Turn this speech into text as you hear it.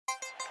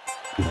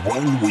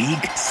1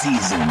 week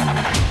season.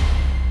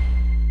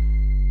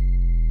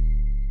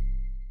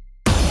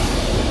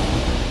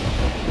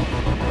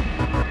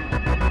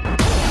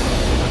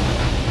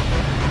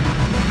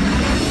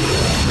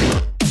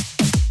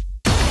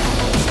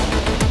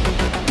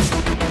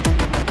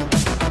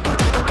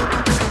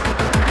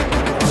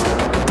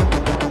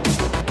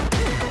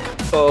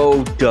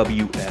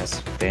 OWS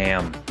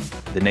fam,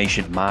 the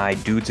nation, my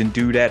dudes and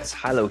dudettes,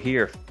 Hilow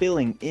here,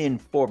 filling in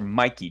for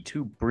Mikey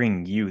to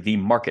bring you the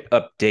market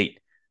update.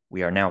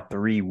 We are now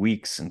 3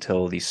 weeks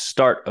until the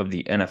start of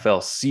the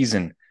NFL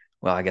season.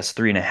 Well, I guess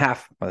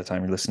 3.5 by the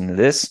time you're listening to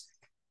this.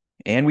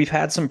 And we've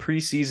had some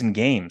preseason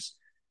games.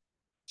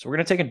 So we're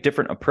going to take a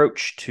different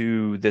approach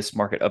to this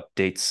market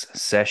updates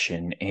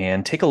session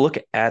and take a look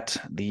at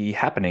the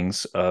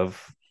happenings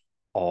of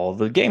all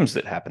the games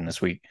that happened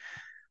this week.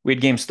 We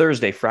had games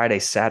Thursday, Friday,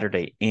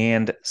 Saturday,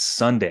 and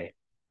Sunday.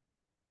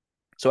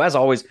 So as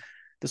always,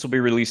 this will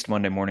be released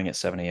Monday morning at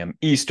 7 a.m.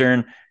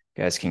 Eastern.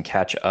 You guys can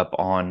catch up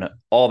on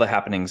all the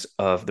happenings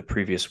of the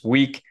previous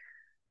week.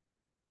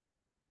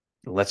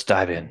 Let's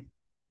dive in.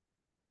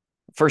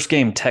 First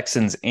game,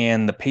 Texans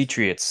and the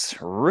Patriots.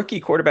 Rookie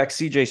quarterback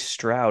C.J.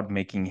 Stroud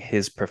making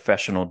his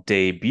professional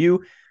debut.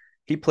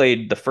 He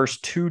played the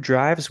first 2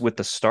 drives with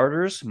the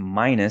starters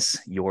minus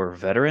your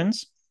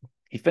veterans.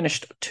 He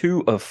finished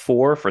 2 of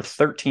 4 for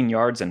 13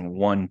 yards and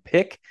 1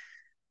 pick,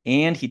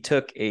 and he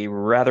took a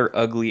rather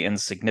ugly and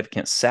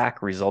significant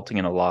sack, resulting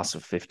in a loss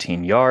of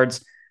 15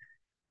 yards.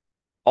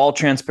 All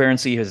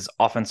transparency, his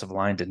offensive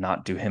line did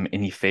not do him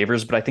any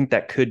favors, but I think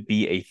that could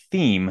be a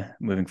theme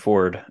moving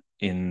forward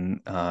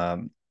in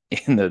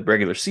the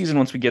regular season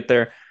once we get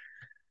there.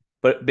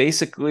 But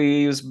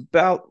basically, it was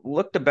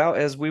looked about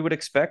as we would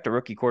expect a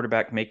rookie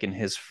quarterback making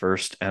his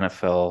first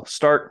NFL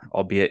start,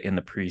 albeit in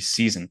the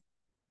preseason.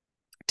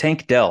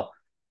 Tank Dell.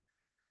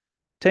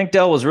 Tank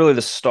Dell was really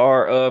the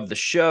star of the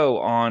show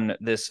on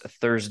this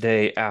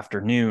Thursday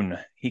afternoon.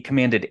 He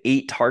commanded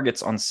 8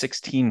 targets on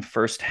 16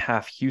 first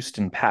half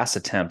Houston pass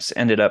attempts,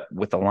 ended up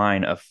with a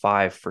line of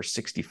 5 for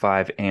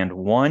 65 and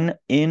 1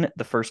 in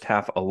the first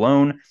half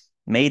alone,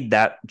 made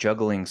that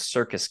juggling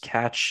circus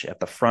catch at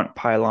the front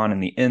pylon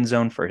in the end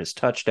zone for his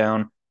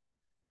touchdown.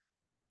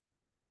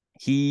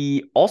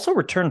 He also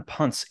returned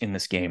punts in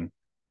this game,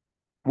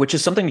 which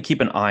is something to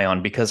keep an eye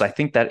on because I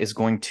think that is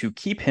going to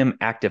keep him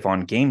active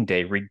on game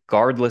day,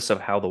 regardless of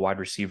how the wide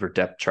receiver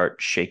depth chart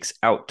shakes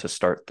out to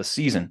start the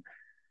season.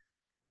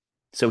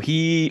 So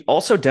he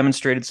also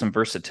demonstrated some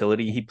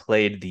versatility. He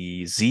played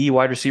the Z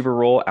wide receiver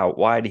role out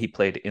wide. He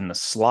played in the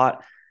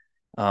slot.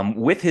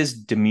 With his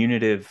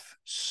diminutive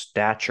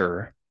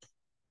stature,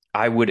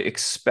 I would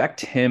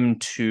expect him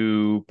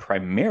to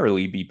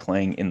primarily be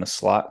playing in the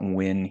slot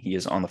when he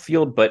is on the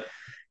field, but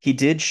he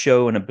did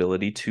show an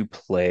ability to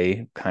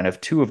play kind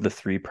of 2 of the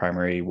 3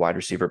 primary wide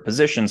receiver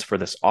positions for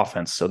this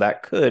offense. So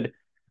that could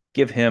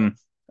give him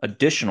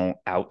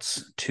additional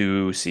outs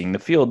to seeing the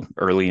field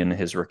early in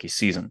his rookie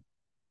season.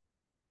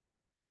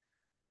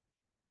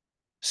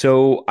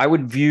 So I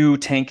would view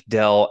Tank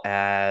Dell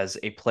as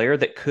a player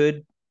that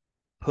could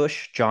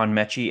push John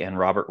Mechie and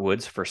Robert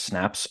Woods for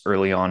snaps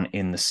early on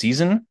in the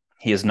season.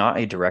 He is not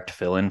a direct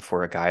fill-in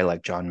for a guy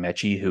like John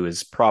Mechie, who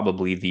is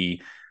probably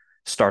the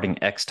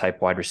starting X-type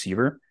wide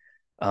receiver.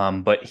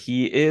 But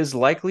he is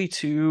likely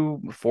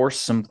to force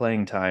some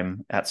playing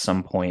time at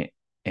some point,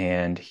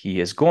 and he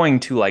is going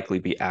to likely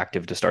be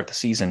active to start the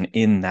season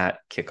in that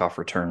kickoff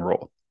return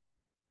role.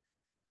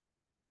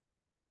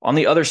 On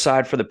the other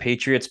side for the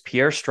Patriots,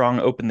 Pierre Strong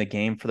opened the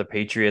game for the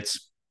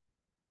Patriots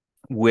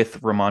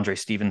with Ramondre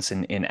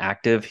Stevenson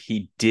inactive.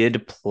 He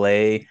did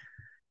play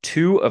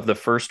 2 of the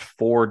first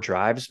 4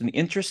 drives. And the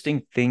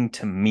interesting thing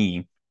to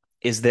me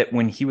is that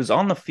when he was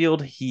on the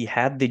field, he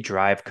had the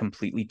drive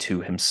completely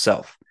to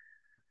himself.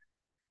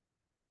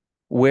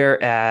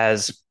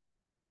 Whereas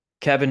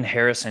Kevin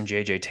Harris and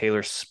J.J.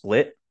 Taylor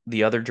split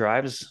the other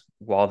drives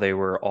while they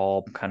were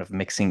all kind of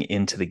mixing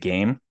into the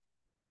game.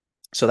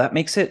 So that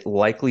makes it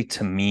likely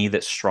to me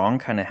that Strong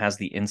kind of has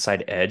the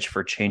inside edge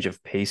for change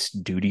of pace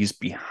duties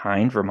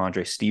behind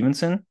Ramondre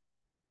Stevenson.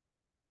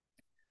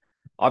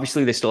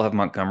 Obviously, they still have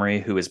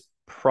Montgomery, who is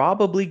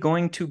probably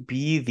going to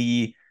be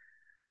the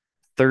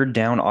third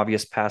down,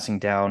 obvious passing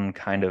down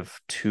kind of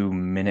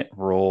 2-minute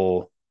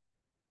role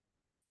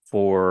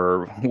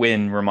for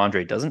when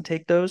Ramondre doesn't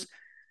take those.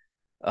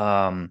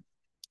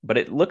 But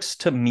it looks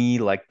to me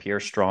like Pierre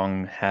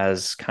Strong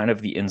has kind of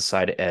the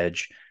inside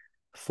edge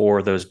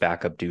for those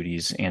backup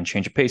duties and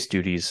change of pace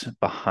duties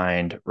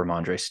behind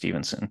Ramondre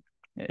Stevenson.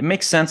 It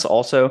makes sense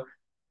also.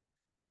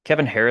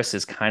 Kevin Harris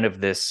is kind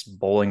of this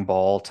bowling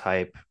ball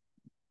type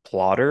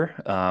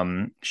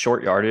plotter,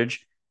 short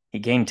yardage. He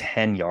gained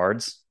 10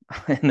 yards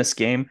in this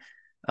game.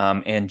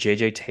 And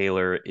JJ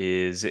Taylor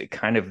is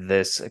kind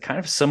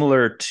of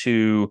similar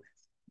to,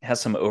 has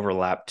some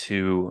overlap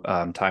to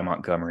Ty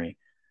Montgomery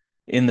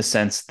in the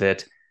sense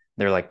that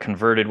they're like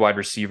converted wide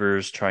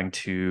receivers trying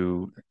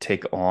to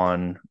take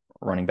on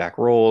running back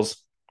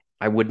roles.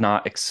 I would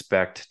not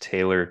expect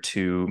Taylor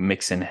to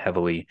mix in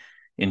heavily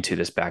into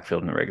this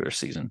backfield in the regular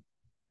season.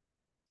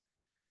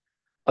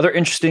 Other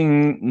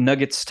interesting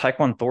nuggets,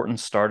 Tyquan Thornton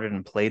started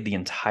and played the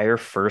entire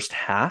first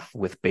half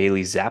with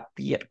Bailey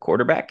Zappi at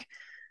quarterback,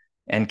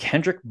 and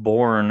Kendrick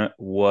Bourne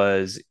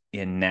was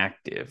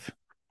inactive.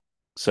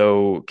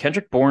 So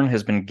Kendrick Bourne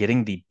has been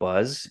getting the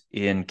buzz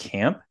in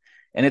camp,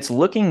 and it's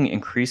looking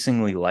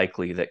increasingly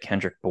likely that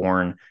Kendrick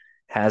Bourne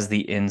has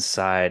the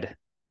inside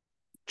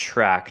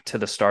track to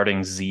the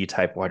starting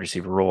Z-type wide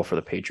receiver role for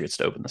the Patriots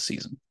to open the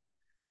season.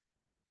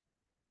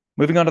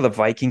 Moving on to the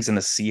Vikings and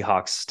the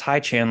Seahawks, Ty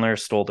Chandler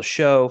stole the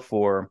show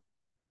for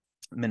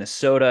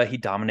Minnesota. He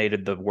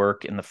dominated the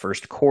work in the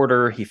first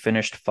quarter. He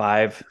finished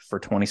 5 for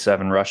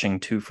 27 rushing,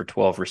 2 for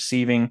 12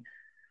 receiving.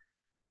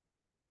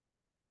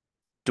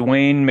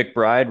 Dwayne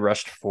McBride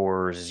rushed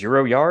for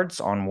 0 yards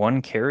on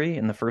 1 carry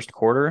in the first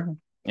quarter,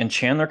 and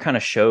Chandler kind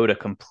of showed a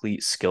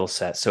complete skill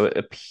set. So it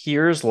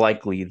appears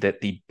likely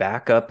that the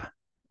backup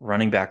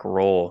running back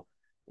role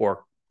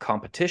or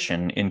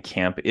competition in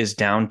camp is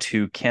down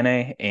to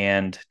Kene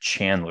and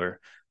Chandler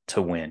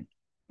to win.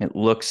 It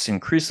looks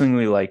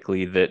increasingly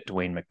likely that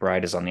Dwayne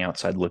McBride is on the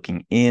outside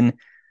looking in.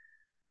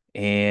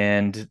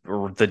 And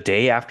the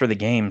day after the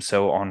game,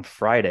 so on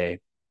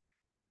Friday,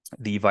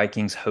 the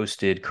Vikings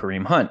hosted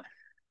Kareem Hunt.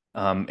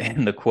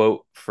 And the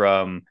quote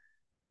from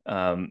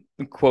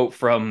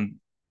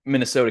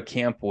Minnesota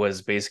camp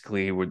was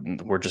basically,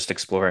 we're just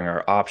exploring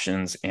our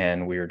options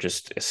and we're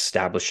just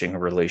establishing a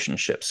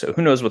relationship. So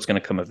who knows what's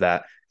going to come of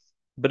that?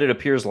 But it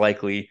appears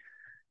likely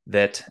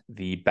that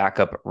the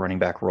backup running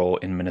back role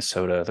in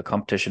Minnesota, the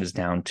competition is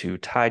down to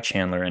Ty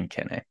Chandler and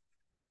Kene.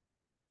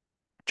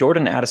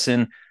 Jordan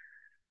Addison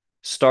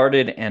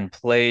started and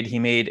played. He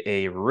made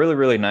a really,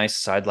 really nice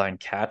sideline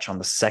catch on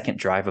the second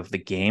drive of the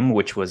game,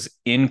 which was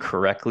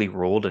incorrectly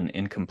rolled an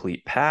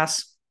incomplete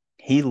pass.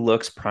 He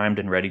looks primed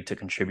and ready to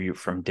contribute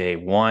from day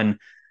one,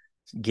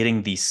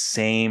 getting the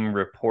same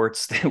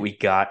reports that we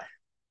got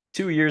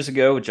 2 years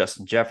ago with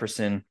Justin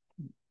Jefferson,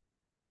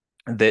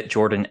 that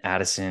Jordan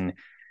Addison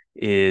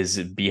is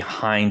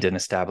behind an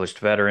established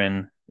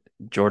veteran.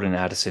 Jordan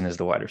Addison is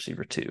the wide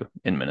receiver 2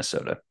 in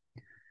Minnesota.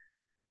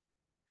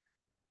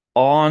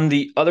 On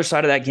the other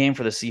side of that game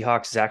for the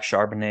Seahawks, Zach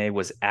Charbonnet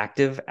was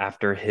active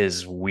after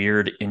his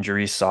weird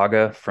injury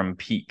saga from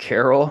Pete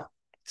Carroll,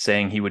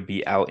 saying he would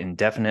be out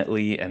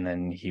indefinitely, and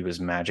then he was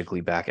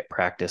magically back at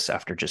practice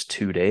after just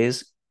 2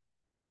 days.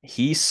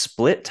 He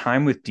split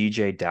time with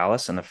DJ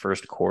Dallas in the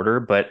first quarter,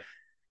 but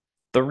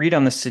the read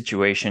on this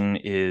situation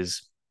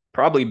is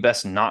probably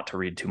best not to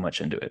read too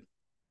much into it.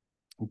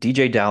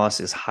 DJ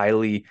Dallas is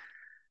highly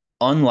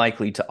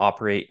unlikely to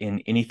operate in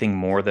anything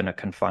more than a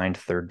confined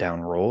third down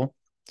role.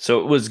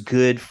 So it was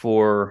good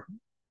for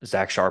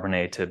Zach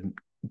Charbonnet to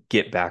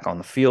get back on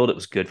the field. It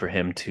was good for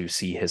him to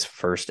see his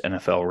first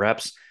NFL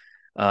reps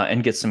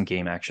and get some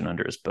game action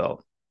under his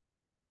belt.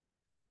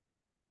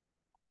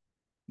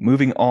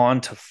 Moving on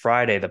to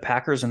Friday, the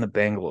Packers and the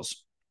Bengals.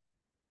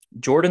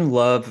 Jordan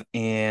Love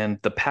and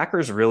the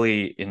Packers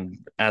really,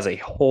 as a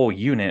whole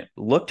unit,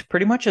 looked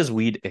pretty much as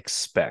we'd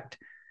expect.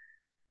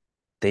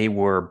 They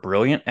were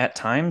brilliant at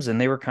times,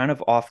 and they were kind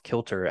of off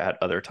kilter at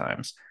other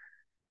times.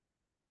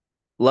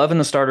 Love and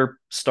the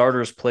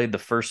starters played the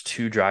first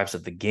 2 drives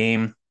of the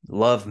game.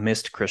 Love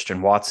missed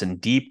Christian Watson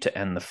deep to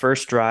end the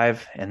first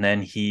drive, and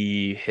then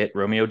he hit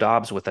Romeo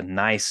Doubs with a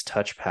nice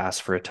touch pass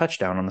for a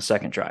touchdown on the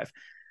second drive.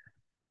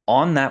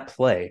 On that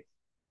play,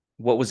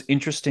 what was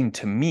interesting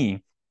to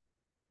me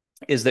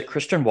is that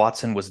Christian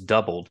Watson was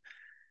doubled.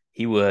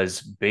 He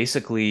was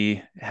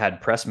basically had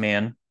press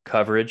man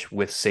coverage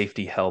with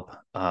safety help,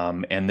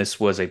 and this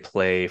was a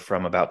play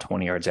from about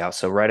 20 yards out,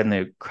 so right in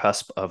the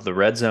cusp of the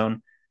red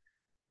zone,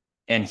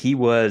 and he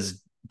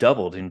was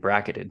doubled and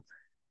bracketed.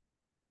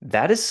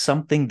 That is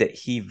something that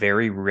he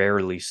very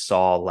rarely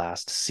saw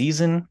last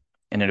season,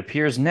 and it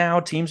appears now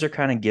teams are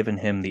kind of giving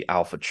him the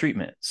alpha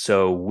treatment.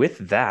 So with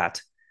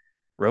that,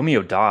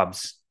 Romeo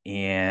Doubs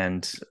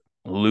and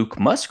Luke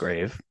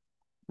Musgrave,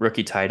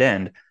 rookie tight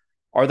end,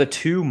 are the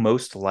 2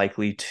 most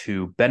likely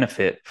to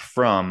benefit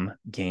from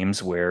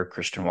games where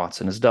Christian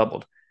Watson is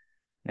doubled.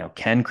 Now,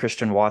 can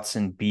Christian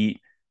Watson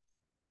beat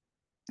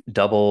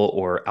double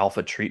or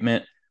alpha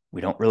treatment?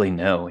 We don't really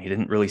know. He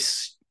didn't really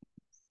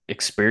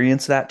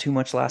experience that too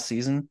much last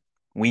season.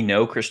 We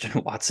know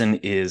Christian Watson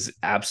is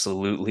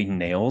absolutely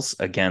nails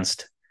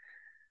against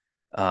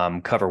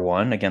cover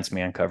 1, against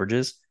man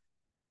coverages.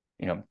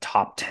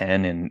 Top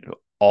 10 in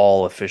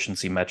all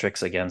efficiency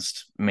metrics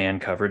against man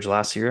coverage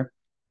last year.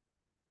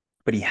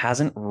 But he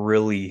hasn't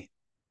really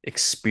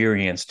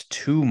experienced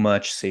too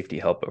much safety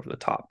help over the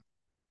top.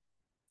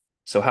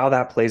 So how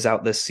that plays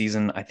out this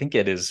season, I think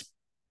it is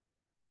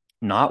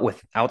not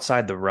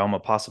outside the realm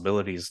of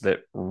possibilities that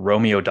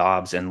Romeo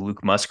Doubs and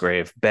Luke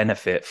Musgrave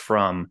benefit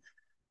from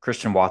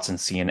Christian Watson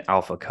seeing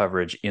alpha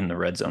coverage in the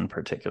red zone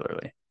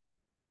particularly.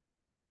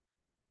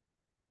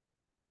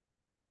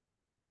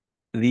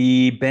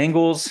 The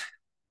Bengals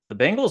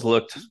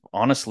looked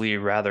honestly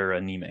rather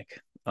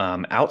anemic.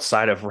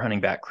 Outside of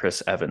running back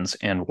Chris Evans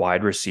and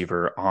wide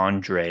receiver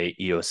Andre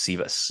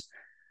Iosivas.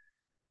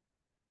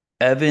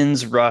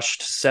 Evans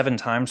rushed 7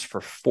 times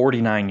for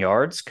 49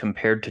 yards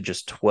compared to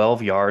just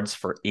 12 yards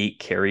for 8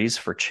 carries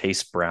for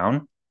Chase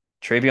Brown.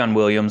 Travion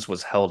Williams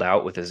was held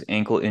out with his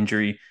ankle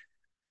injury.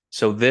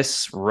 So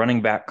this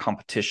running back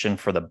competition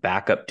for the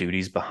backup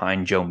duties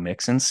behind Joe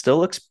Mixon still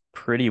looks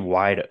pretty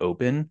wide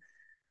open.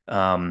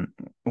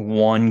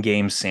 One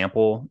game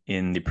sample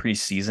in the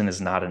preseason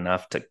is not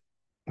enough to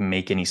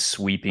make any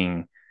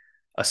sweeping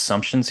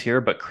assumptions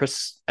here, but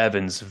Chris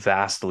Evans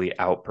vastly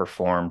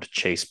outperformed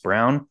Chase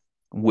Brown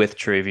with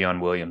Travion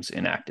Williams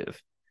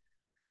inactive.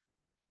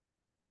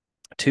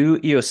 To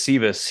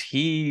Iosivas,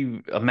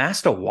 he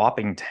amassed a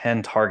whopping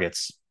 10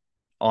 targets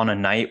on a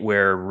night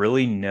where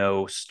really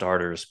no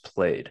starters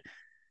played.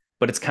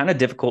 But it's kind of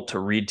difficult to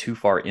read too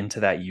far into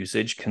that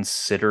usage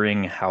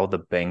considering how the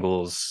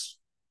Bengals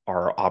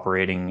are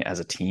operating as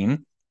a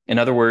team. In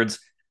other words,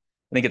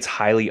 I think it's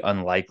highly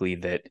unlikely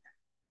that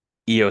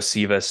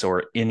Iosivas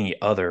or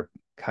any other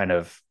kind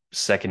of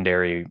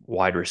secondary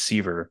wide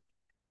receiver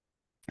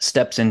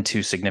steps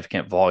into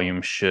significant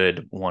volume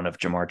should one of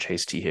Jamar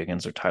Chase, T.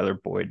 Higgins, or Tyler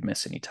Boyd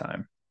miss any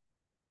time.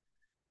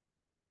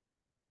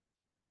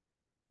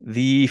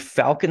 The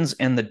Falcons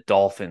and the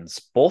Dolphins,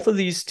 both of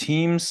these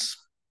teams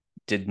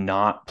did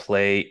not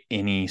play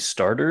any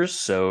starters,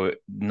 so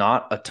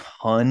not a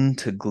ton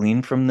to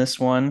glean from this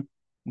one.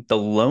 The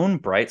lone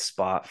bright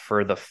spot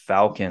for the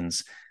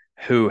Falcons,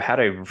 who had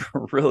a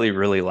really,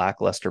 really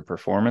lackluster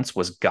performance,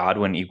 was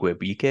Godwin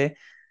Igwebuike.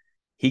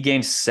 He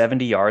gained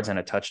 70 yards and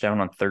a touchdown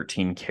on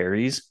 13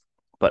 carries,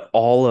 but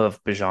all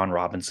of Bijan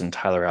Robinson,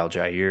 Tyler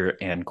Algier,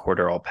 and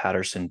Cordarrelle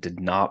Patterson did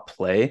not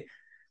play.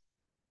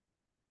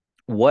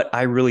 What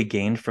I really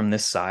gained from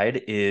this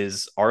side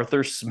is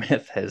Arthur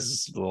Smith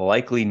has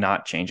likely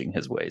not changing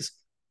his ways.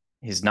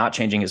 He's not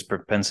changing his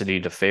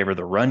propensity to favor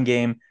the run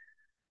game.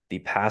 The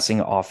passing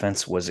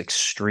offense was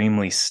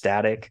extremely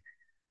static.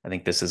 I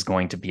think this is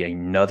going to be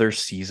another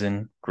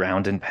season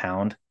ground and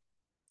pound.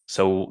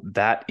 So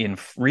that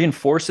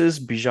reinforces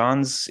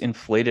Bijan's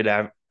inflated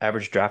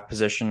average draft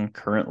position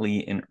currently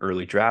in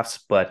early drafts.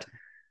 But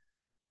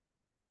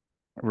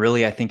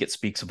really, I think it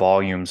speaks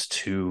volumes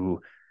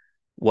to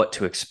what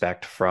to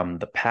expect from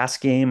the pass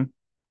game.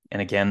 And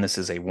again, this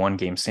is a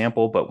 1-game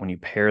sample, but when you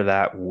pair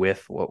that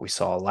with what we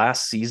saw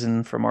last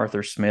season from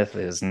Arthur Smith,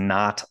 it is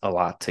not a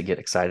lot to get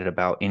excited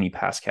about any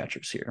pass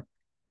catchers here.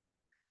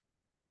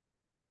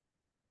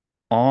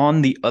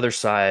 On the other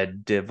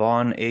side,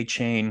 Devon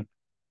Achane,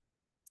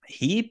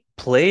 he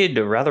played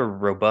a rather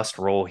robust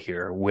role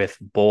here with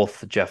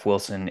both Jeff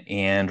Wilson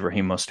and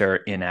Raheem Mostert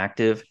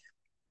inactive.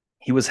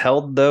 He was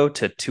held, though,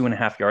 to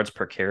 2.5 yards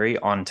per carry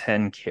on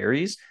 10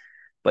 carries,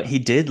 but he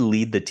did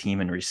lead the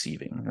team in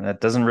receiving.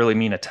 That doesn't really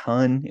mean a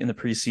ton in the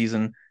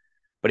preseason,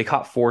 but he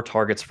caught 4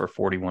 targets for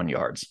 41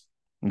 yards.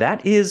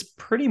 That is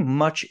pretty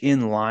much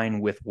in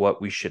line with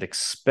what we should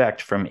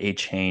expect from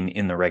Achane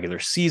in the regular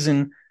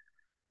season.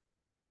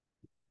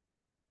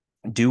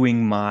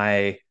 Doing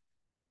my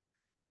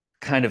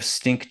kind of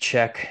stink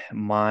check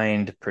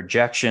mind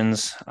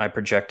projections, I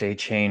project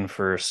Achane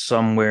for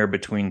somewhere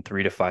between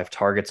 3 to 5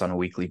 targets on a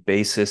weekly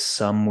basis,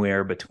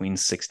 somewhere between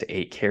 6 to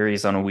 8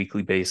 carries on a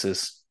weekly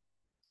basis.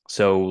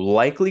 So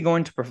likely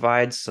going to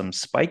provide some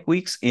spike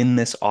weeks in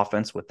this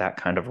offense with that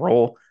kind of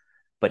role,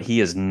 but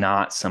he is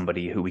not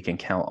somebody who we can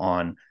count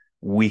on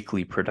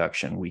weekly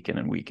production week in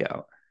and week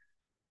out.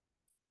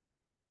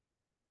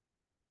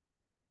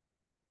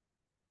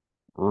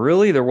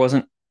 Really, there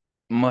wasn't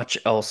much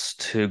else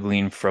to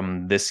glean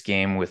from this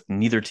game with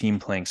neither team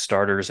playing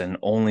starters and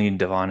only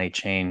Devon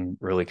Achane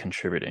really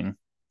contributing.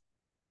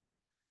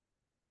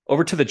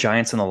 Over to the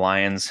Giants and the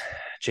Lions.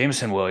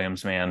 Jameson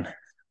Williams, man,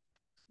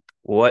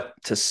 what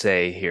to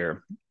say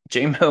here?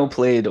 J-Mo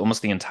played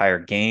almost the entire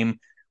game,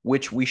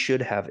 which we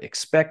should have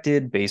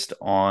expected based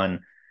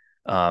on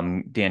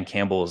Dan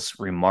Campbell's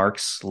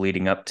remarks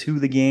leading up to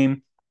the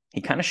game.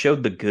 He kind of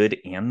showed the good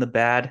and the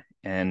bad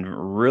and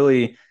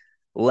really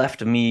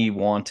left me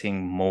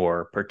wanting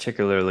more,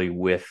 particularly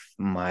with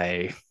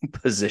my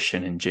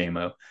position in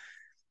J-Mo.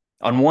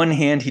 On one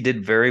hand, he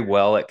did very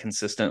well at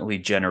consistently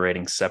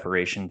generating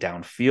separation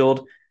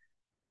downfield.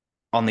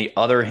 On the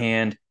other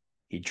hand,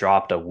 he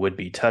dropped a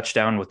would-be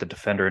touchdown with the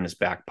defender in his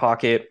back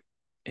pocket.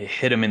 It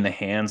hit him in the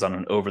hands on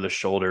an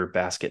over-the-shoulder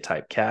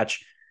basket-type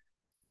catch.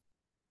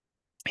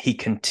 He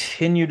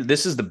continued,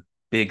 this is the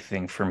big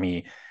thing for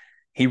me,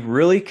 he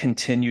really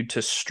continued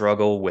to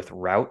struggle with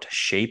route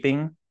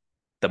shaping,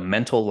 the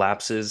mental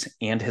lapses,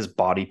 and his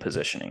body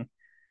positioning.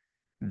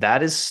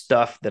 That is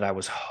stuff that I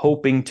was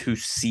hoping to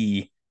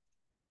see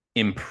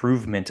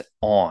improvement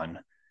on,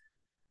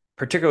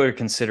 particularly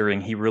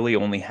considering he really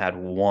only had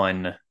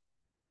one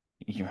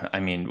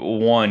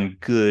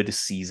good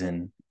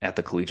season at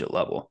the collegiate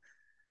level.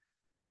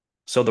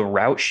 So the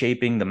route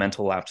shaping, the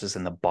mental lapses,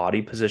 and the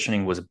body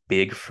positioning was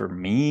big for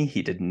me.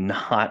 He did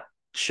not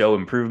show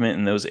improvement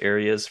in those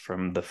areas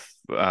from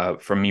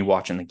me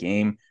watching the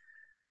game.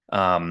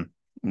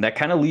 That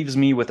kind of leaves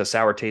me with a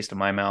sour taste in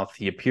my mouth.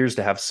 He appears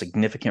to have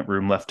significant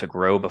room left to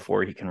grow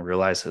before he can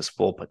realize his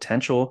full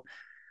potential.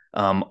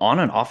 on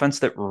an offense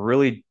that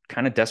really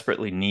kind of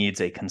desperately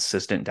needs a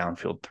consistent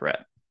downfield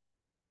threat.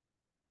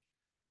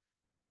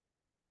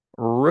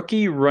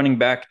 Rookie running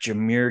back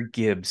Jahmyr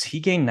Gibbs, he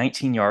gained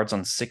 19 yards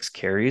on 6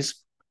 carries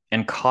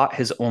and caught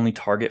his only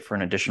target for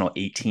an additional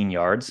 18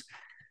 yards.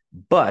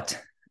 But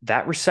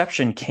that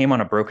reception came on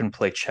a broken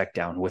play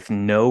checkdown with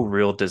no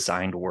real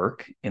designed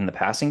work in the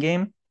passing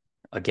game.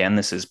 Again,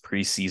 this is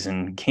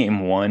preseason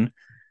game one.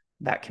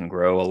 That can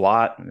grow a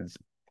lot. It's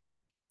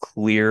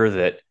clear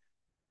that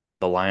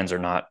the Lions are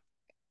not,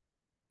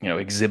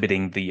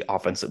 exhibiting the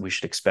offense that we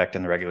should expect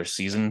in the regular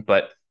season.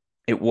 But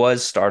it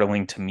was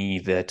startling to me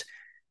that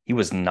he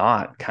was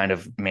not kind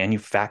of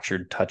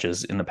manufactured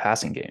touches in the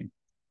passing game.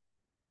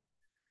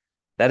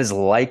 That is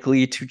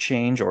likely to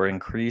change or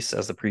increase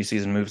as the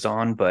preseason moves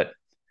on, but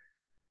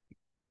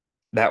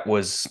that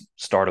was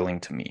startling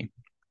to me.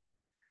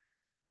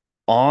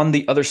 On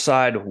the other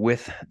side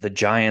with the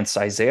Giants,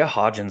 Isaiah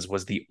Hodgins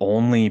was the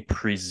only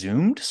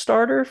presumed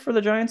starter for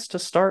the Giants to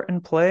start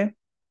and play.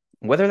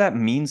 Whether that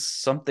means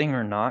something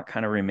or not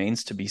kind of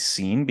remains to be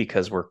seen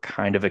because we're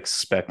kind of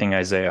expecting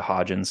Isaiah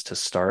Hodgins to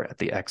start at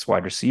the X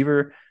wide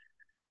receiver.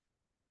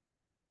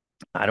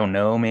 I don't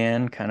know,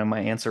 man, kind of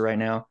my answer right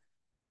now.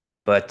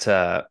 But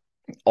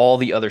all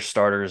the other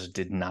starters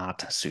did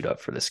not suit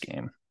up for this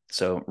game.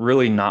 So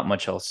really not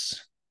much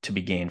else to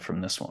be gained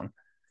from this one.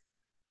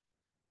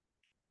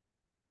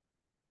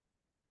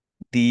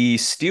 The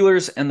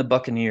Steelers and the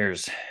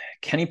Buccaneers.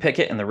 Kenny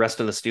Pickett and the rest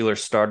of the Steelers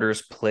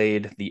starters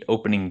played the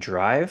opening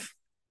drive.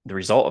 The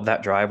result of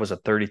that drive was a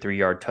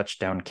 33-yard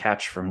touchdown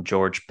catch from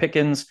George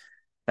Pickens.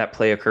 That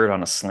play occurred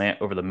on a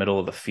slant over the middle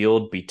of the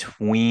field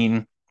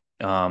between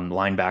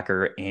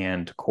linebacker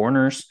and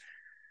corners.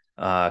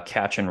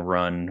 Catch and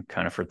run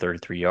kind of for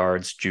 33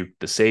 yards, juked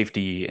the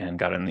safety, and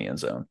got in the end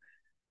zone.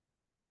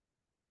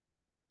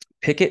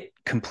 Pickett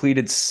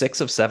completed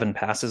 6 of 7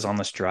 passes on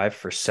this drive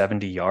for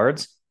 70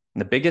 yards.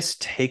 The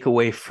biggest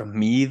takeaway from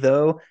me,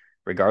 though,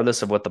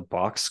 regardless of what the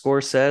box score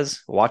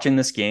says, watching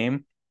this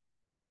game,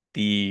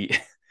 the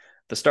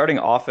starting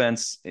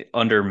offense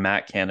under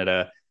Matt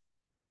Canada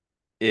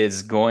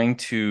is going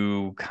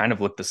to kind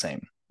of look the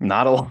same.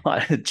 Not a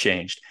lot had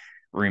changed.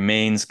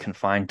 Remains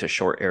confined to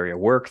short area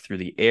work through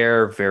the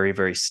air, very,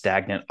 very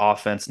stagnant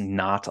offense,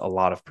 not a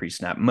lot of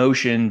pre-snap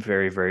motion,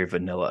 very, very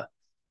vanilla.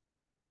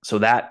 So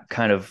that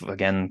kind of,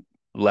 again,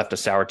 left a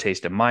sour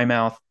taste in my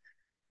mouth.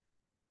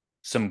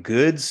 Some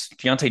goods.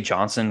 Deontay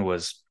Johnson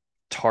was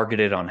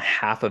targeted on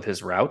half of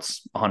his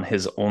routes on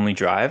his only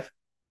drive.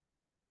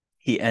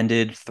 He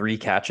ended 3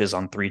 catches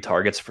on 3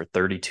 targets for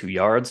 32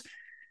 yards.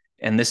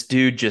 And this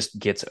dude just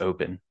gets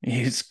open.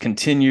 He's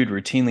continued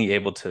routinely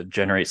able to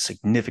generate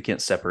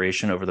significant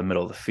separation over the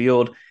middle of the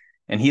field.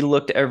 And he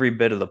looked every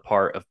bit of the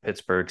part of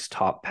Pittsburgh's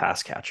top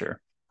pass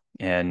catcher.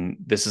 And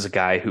this is a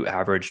guy who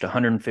averaged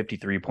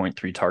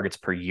 153.3 targets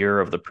per year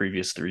of the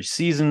previous 3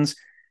 seasons.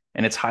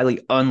 And it's highly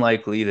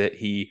unlikely that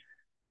he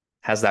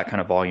has that kind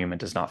of volume and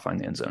does not find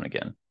the end zone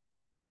again.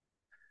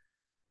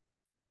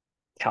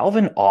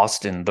 Calvin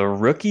Austin, the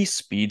rookie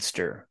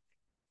speedster.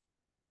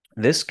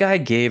 This guy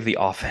gave the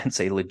offense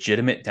a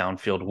legitimate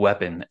downfield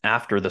weapon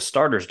after the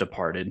starters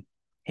departed.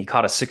 He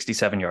caught a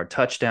 67-yard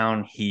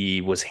touchdown.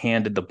 He was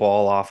handed the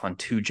ball off on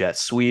 2 jet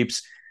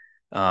sweeps,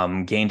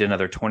 gained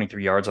another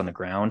 23 yards on the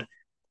ground.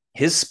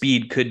 His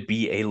speed could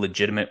be a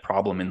legitimate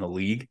problem in the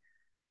league,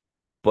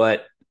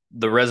 but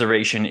the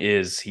reservation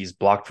is he's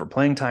blocked for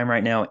playing time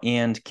right now,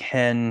 and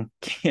can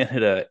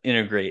Canada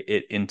integrate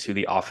it into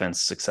the offense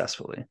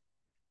successfully?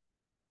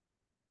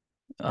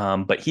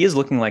 But he is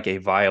looking like a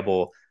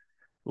viable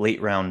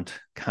late round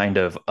kind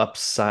of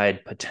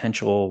upside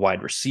potential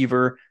wide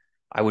receiver.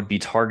 I would be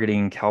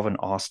targeting Calvin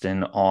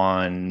Austin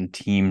on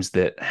teams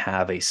that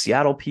have a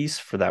Seattle piece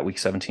for that week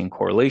 17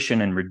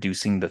 correlation and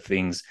reducing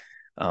the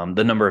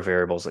number of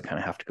variables that kind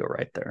of have to go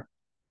right there.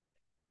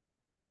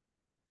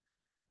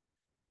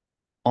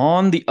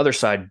 On the other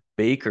side,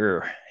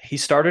 Baker, he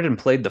started and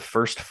played the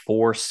first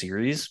 4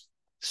 series.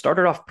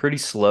 Started off pretty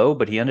slow,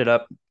 but he ended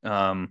up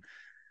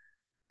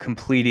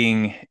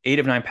completing 8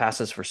 of 9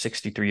 passes for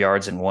 63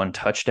 yards and 1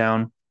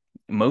 touchdown.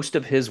 Most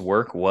of his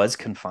work was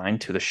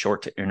confined to the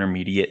short to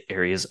intermediate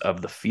areas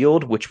of the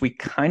field, which we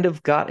kind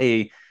of got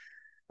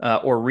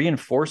or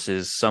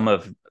reinforces some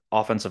of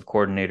offensive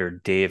coordinator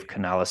Dave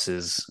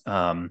Canales'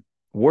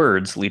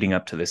 words leading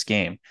up to this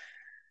game.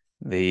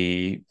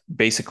 He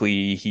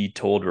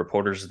told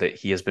reporters that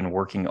he has been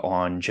working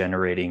on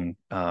generating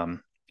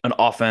an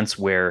offense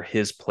where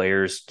his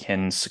players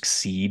can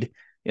succeed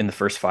in the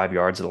first 5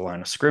 yards of the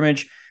line of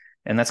scrimmage.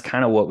 And that's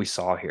kind of what we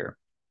saw here.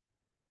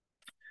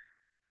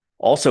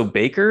 Also,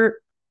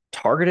 Baker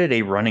targeted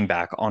a running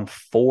back on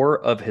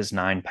 4 of his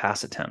 9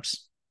 pass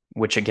attempts,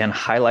 which again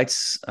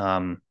highlights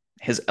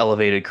his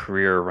elevated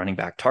career running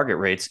back target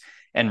rates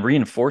and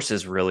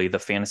reinforces really the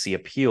fantasy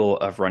appeal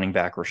of running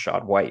back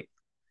Rachaad White.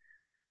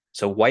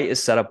 So White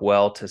is set up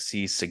well to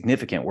see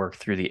significant work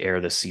through the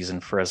air this season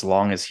for as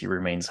long as he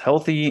remains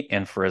healthy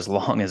and for as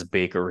long as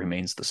Baker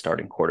remains the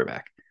starting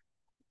quarterback.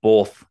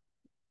 Both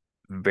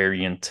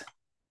variant,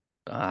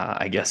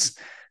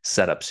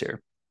 setups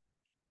here.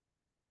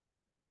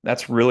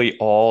 That's really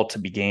all to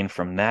be gained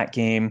from that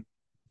game.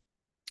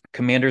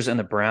 Commanders and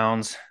the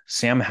Browns.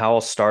 Sam Howell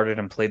started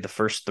and played the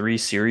first 3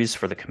 series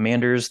for the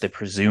Commanders, the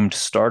presumed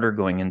starter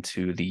going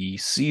into the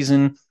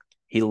season.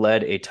 He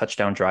led a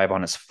touchdown drive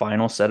on his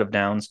final set of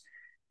downs,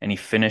 and he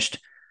finished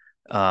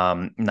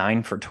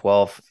 9 for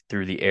 12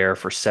 through the air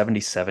for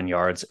 77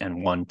 yards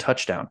and 1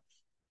 touchdown.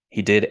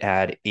 He did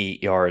add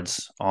 8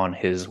 yards on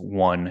his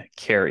 1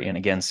 carry. And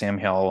again, Sam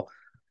Howell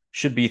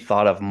should be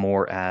thought of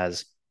more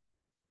as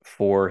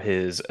for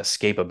his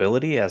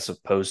escapability as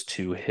opposed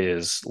to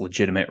his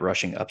legitimate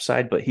rushing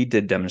upside, but he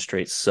did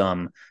demonstrate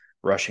some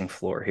rushing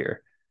floor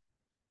here.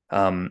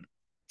 Other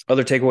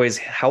takeaways: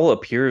 Howell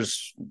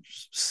appears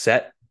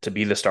set to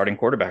be the starting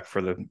quarterback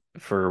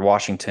for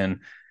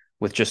Washington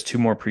with just 2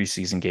 more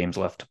preseason games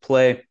left to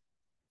play.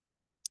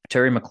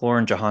 Terry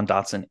McLaurin, Jahan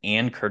Dotson,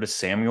 and Curtis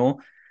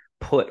Samuel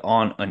put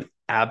on an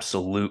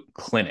absolute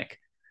clinic.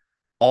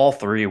 All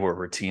 3 were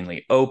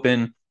routinely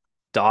open.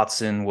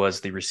 Dotson was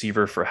the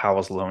receiver for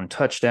Howell's lone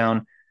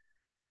touchdown.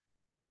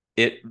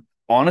 It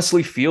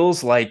honestly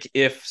feels like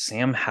if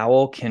Sam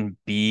Howell can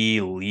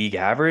be league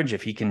average,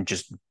 if he can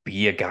just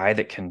be a guy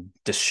that can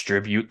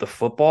distribute the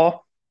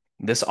football,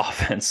 this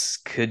offense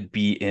could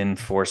be in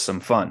for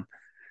some fun.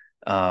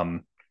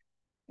 Dotson,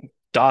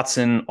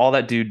 all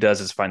that dude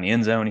does is find the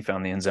end zone. He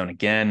found the end zone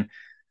again.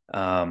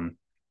 Yeah,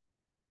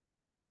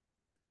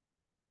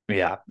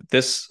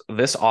 this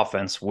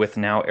offense with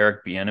now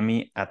Eric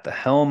Bieniemy at the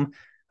helm,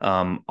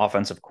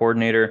 offensive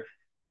coordinator,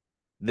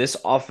 this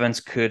offense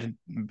could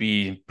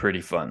be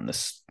pretty fun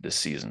this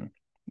season.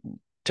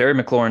 Terry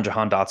McLaurin,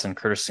 Jahan Dotson,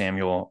 Curtis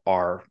Samuel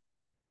are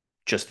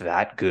just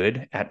that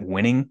good at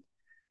winning.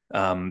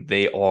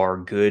 They are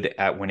good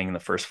at winning in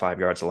the first 5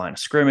 yards of the line of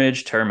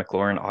scrimmage. Terry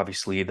McLaurin,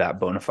 obviously that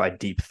bona fide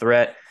deep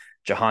threat.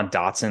 Jahan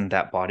Dotson,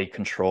 that body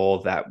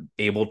control, that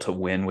able to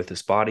win with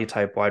his body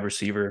type wide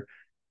receiver.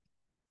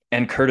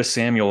 And Curtis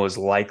Samuel is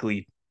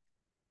likely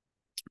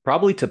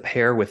probably to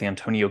pair with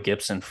Antonio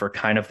Gibson for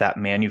kind of that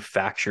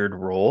manufactured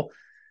role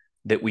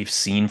that we've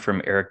seen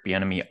from Eric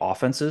Bieniemy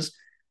offenses.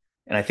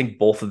 And I think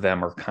both of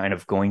them are kind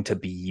of going to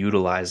be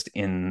utilized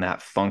in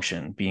that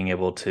function, being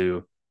able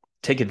to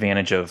take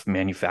advantage of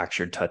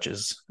manufactured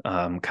touches,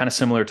 kind of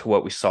similar to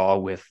what we saw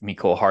with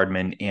Mecole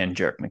Hardman and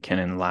Jerick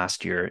McKinnon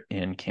last year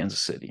in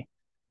Kansas City.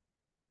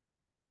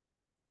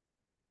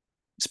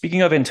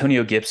 Speaking of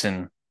Antonio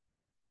Gibson,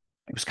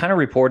 it was kind of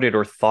reported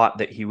or thought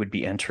that he would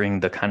be entering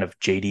the kind of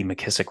J.D.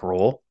 McKissic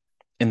role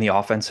in the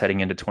offense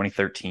heading into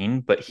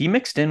 2013, but he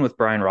mixed in with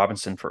Brian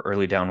Robinson for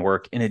early down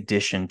work in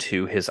addition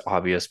to his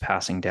obvious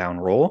passing down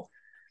role.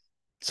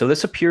 So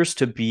this appears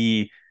to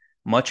be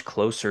much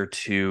closer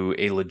to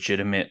a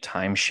legitimate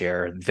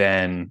timeshare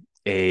than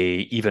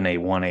even a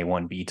 1A,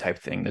 1B type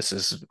thing. This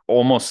is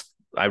almost,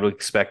 I would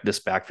expect this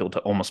backfield to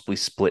almost be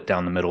split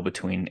down the middle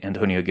between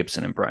Antonio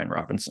Gibson and Brian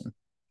Robinson.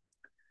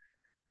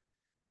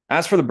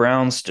 As for the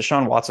Browns,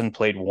 Deshaun Watson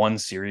played 1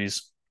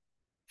 series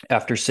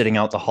after sitting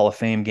out the Hall of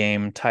Fame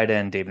game. Tight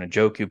end David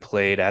Njoku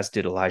played, as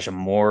did Elijah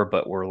Moore,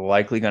 but we're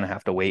likely going to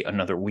have to wait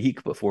another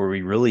week before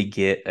we really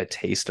get a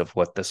taste of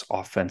what this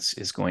offense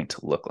is going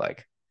to look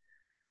like.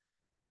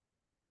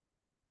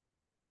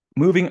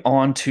 Moving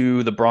on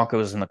to the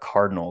Broncos and the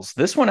Cardinals.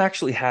 This one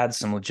actually had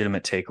some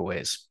legitimate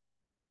takeaways.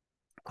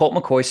 Colt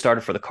McCoy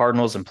started for the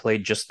Cardinals and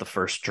played just the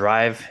first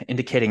drive,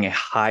 indicating a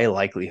high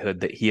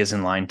likelihood that he is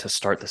in line to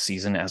start the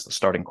season as the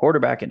starting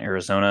quarterback in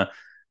Arizona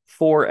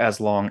for as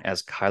long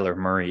as Kyler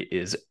Murray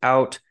is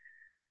out.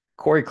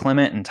 Corey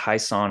Clement and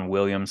Tyson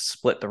Williams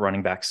split the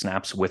running back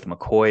snaps with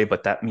McCoy,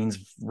 but that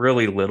means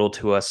really little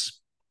to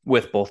us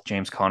with both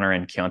James Conner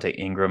and Keontae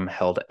Ingram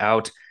held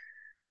out.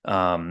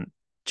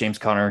 James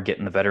Conner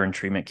getting the veteran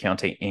treatment,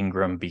 Keontae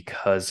Ingram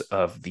because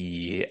of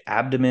the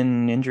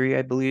abdomen injury,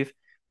 I believe.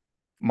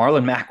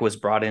 Marlon Mack was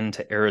brought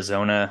into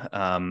Arizona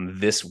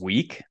this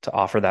week to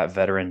offer that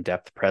veteran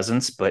depth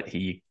presence, but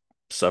he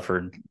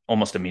suffered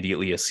almost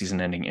immediately a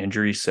season-ending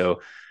injury. So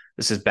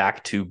this is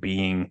back to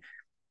being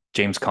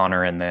James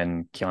Conner and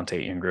then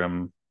Keontae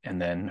Ingram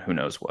and then who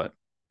knows what.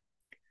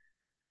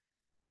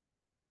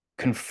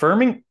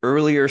 Confirming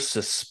earlier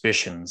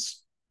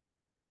suspicions,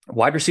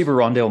 wide receiver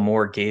Rondale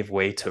Moore gave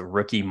way to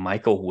rookie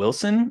Michael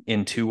Wilson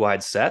in 2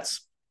 wide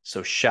sets.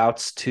 So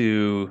shouts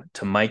to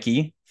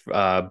Mikey.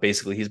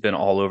 Basically, he's been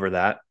all over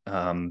that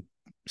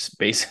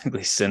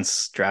basically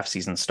since draft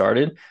season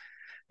started.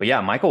 But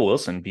yeah, Michael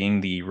Wilson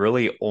being the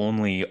really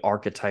only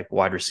archetype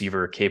wide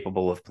receiver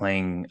capable of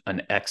playing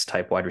an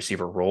X-type wide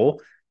receiver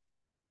role,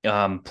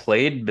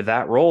 played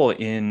that role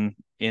in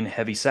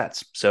heavy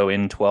sets. So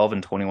in 12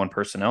 and 21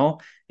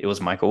 personnel, it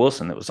was Michael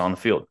Wilson that was on the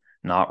field,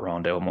 not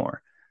Rondale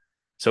Moore.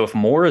 So if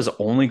Moore is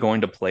only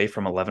going to play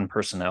from 11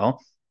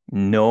 personnel,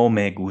 no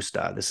me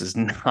gusta. This is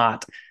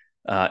not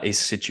a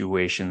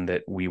situation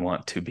that we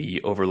want to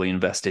be overly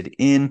invested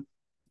in.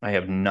 I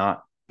have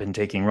not been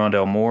taking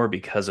Rondale Moore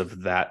because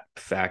of that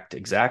fact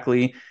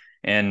exactly.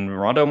 And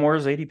Rondale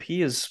Moore's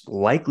ADP is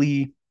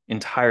likely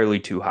entirely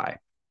too high.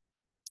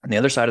 On the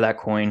other side of that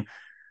coin,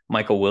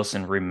 Michael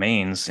Wilson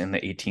remains in the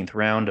 18th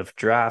round of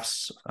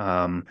drafts.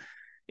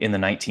 in the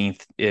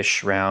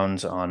 19th-ish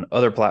rounds on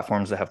other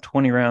platforms that have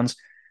 20 rounds.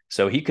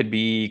 So he could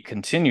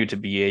continue to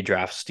be a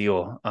draft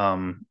steal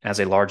as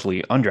a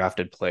largely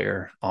undrafted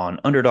player on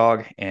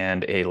Underdog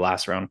and a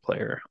last round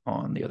player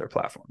on the other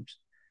platforms.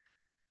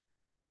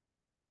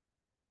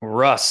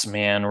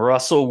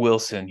 Russell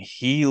Wilson,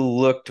 he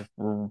looked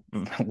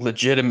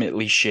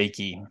legitimately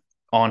shaky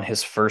on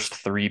his first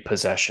three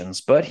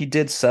possessions, but he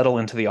did settle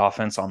into the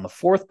offense on the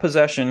fourth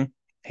possession.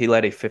 He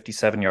led a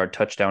 57-yard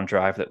touchdown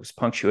drive that was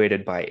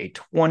punctuated by a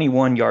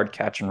 21-yard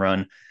catch and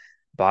run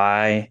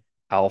by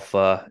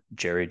Alpha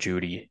Jerry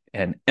Jeudy,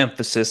 an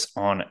emphasis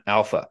on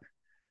Alpha.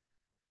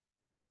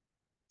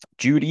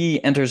 Jeudy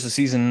enters the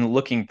season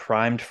looking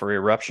primed for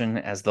eruption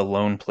as the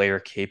lone player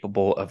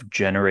capable of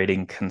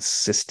generating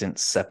consistent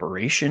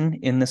separation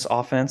in this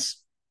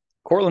offense.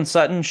 Courtland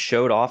Sutton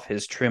showed off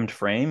his trimmed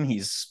frame.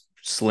 He's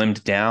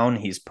slimmed down,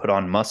 he's put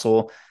on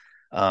muscle,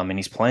 and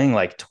he's playing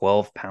like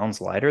 12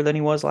 pounds lighter than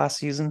he was last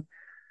season.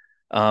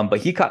 But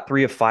he caught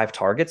 3 of 5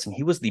 targets, and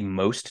he was the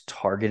most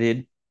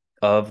targeted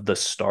of the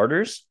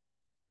starters.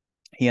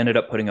 He ended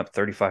up putting up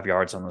 35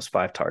 yards on those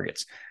 5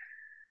 targets.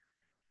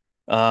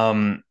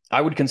 I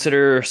would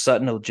consider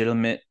Sutton a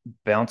legitimate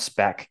bounce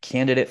back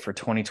candidate for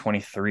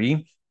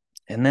 2023.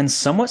 And then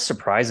somewhat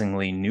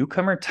surprisingly,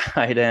 newcomer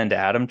tight end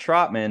Adam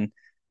Trotman,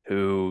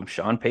 who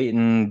Sean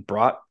Payton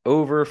brought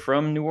over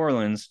from New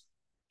Orleans,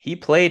 he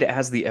played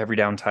as the every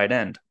down tight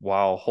end,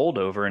 while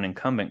holdover and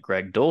incumbent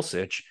Greg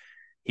Dulcich,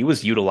 he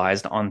was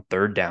utilized on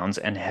third downs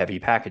and heavy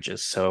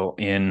packages. So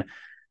in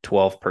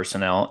 12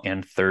 personnel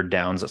and third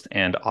downs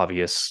and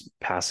obvious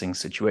passing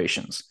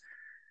situations.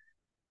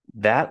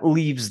 That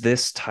leaves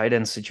this tight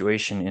end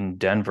situation in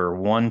Denver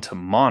one to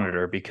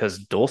monitor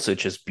because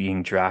Dulcich is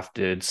being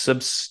drafted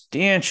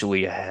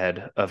substantially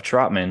ahead of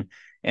Trotman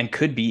and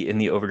could be in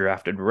the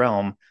overdrafted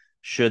realm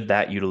should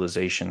that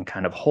utilization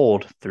kind of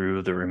hold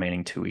through the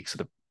remaining 2 weeks of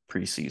the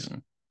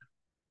preseason.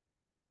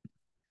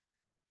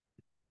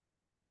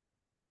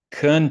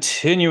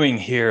 Continuing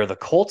here, the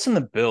Colts and the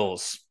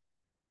Bills.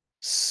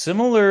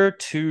 Similar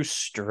to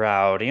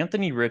Stroud,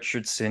 Anthony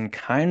Richardson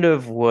kind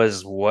of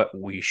was what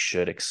we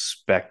should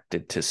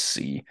expected to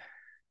see.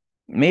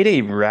 Made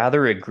a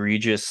rather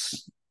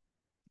egregious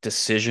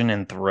decision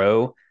and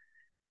throw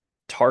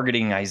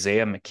targeting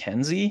Isaiah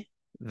McKenzie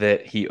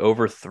that he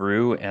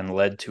overthrew and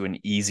led to an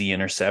easy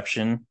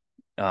interception.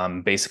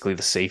 Basically,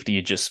 the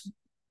safety just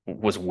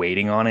was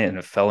waiting on it and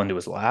it fell into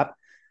his lap.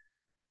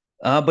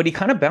 But he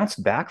kind of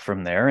bounced back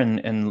from there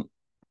and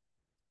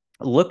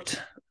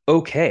looked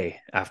okay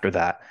after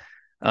that.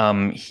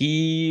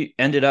 He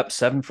ended up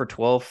 7 for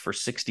 12 for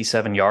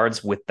 67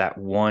 yards with that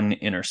one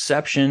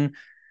interception.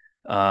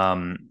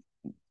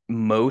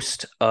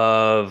 Most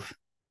of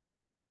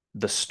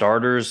the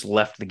starters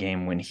left the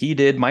game when he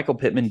did. Michael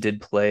Pittman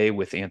did play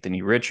with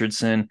Anthony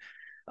Richardson,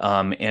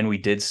 and we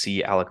did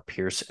see Alec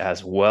Pierce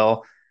as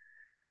well.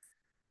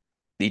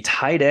 The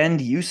tight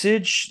end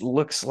usage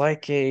looks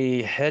like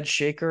a head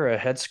shaker, a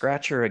head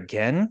scratcher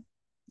again.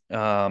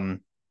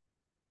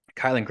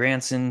 Kylan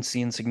Granson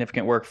seeing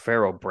significant work.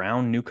 Pharaoh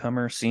Brown,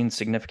 newcomer, seeing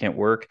significant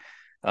work.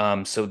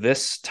 So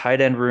this tight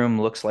end room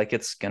looks like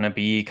it's going to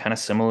be kind of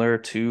similar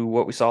to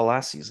what we saw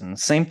last season.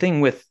 Same thing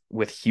with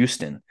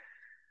Houston.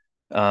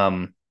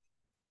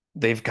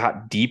 They've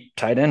got deep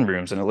tight end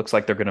rooms, and it looks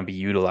like they're going to be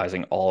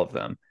utilizing all of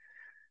them.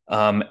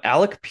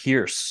 Alec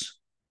Pierce.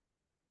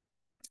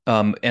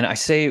 And I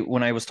say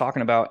when I was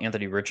talking about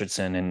Anthony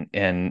Richardson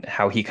and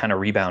how he kind of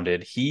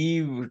rebounded,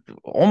 he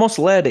almost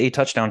led a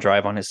touchdown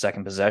drive on his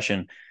second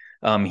possession.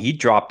 He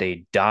dropped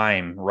a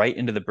dime right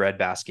into the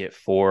breadbasket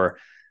for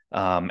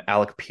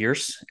Alec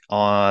Pierce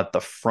on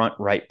the front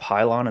right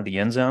pylon of the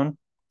end zone.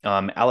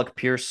 Alec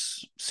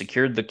Pierce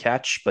secured the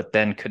catch, but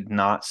then could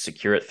not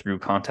secure it through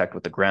contact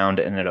with the ground,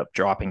 ended up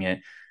dropping it.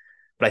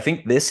 But I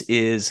think this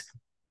is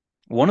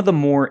one of the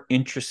more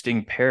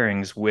interesting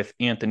pairings with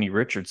Anthony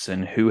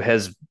Richardson, who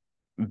has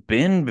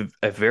been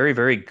a very,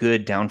 very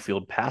good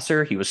downfield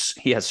passer.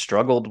 He has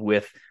struggled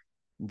with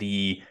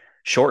the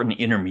short and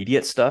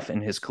intermediate stuff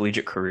in his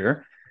collegiate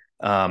career.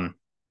 But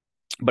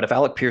if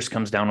Alec Pierce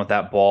comes down with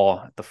that ball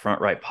at the front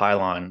right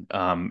pylon,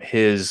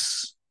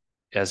 as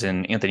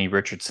in Anthony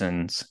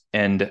Richardson's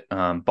end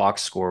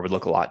box score would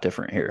look a lot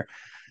different here.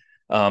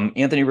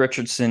 Anthony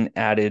Richardson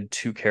added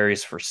 2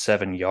 carries for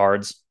 7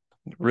 yards.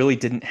 Really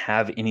didn't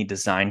have any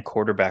design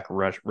quarterback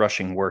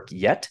rushing work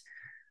yet.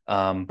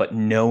 But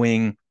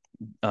knowing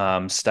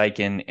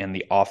Steichen and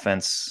the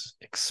offense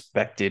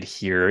expected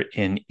here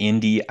in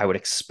Indy, I would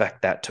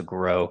expect that to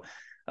grow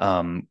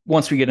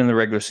once we get in the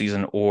regular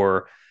season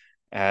or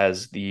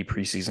as the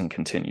preseason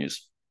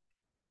continues.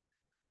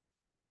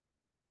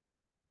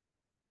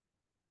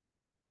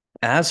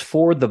 As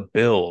for the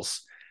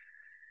Bills,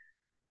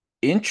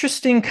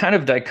 interesting kind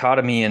of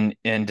dichotomy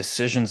and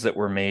decisions that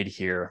were made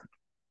here.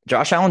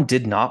 Josh Allen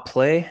did not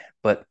play,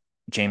 but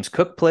James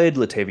Cook played,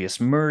 Latavius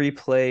Murray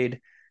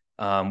played.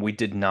 We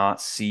did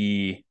not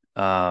see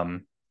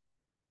Damian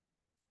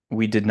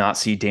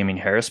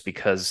Harris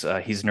because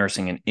he's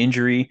nursing an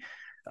injury.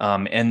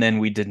 And then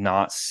we did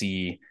not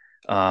see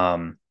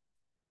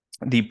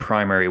the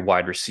primary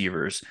wide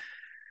receivers.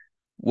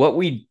 What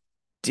we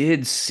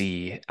did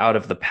see out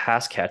of the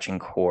pass catching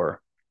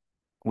core,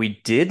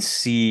 we did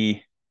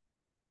see.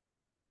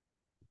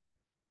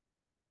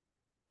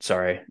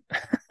 Sorry,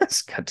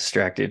 got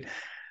distracted.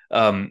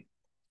 Um,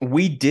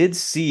 we did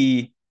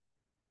see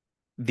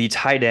the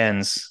tight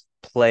ends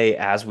play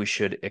as we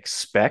should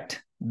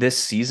expect this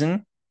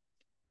season,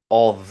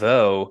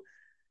 although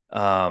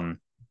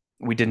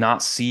we did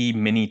not see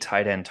many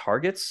tight end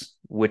targets,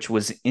 which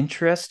was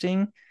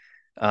interesting.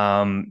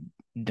 I mean,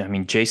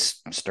 Jace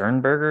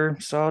Sternberger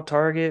saw a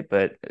target,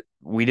 but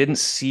we didn't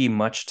see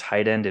much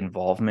tight end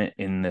involvement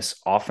in this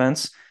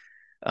offense.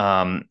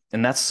 And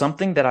that's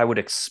something that I would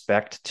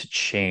expect to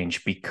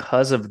change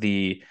because of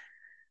the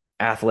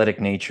athletic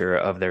nature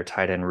of their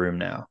tight end room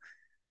now.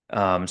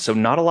 So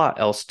not a lot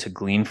else to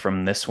glean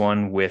from this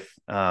one with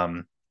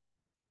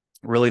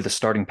really the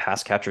starting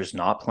pass catchers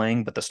not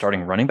playing, but the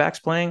starting running backs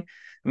playing.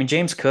 I mean,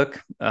 James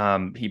Cook,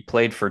 he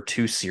played for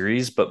 2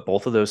 series, but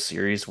both of those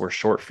series were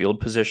short field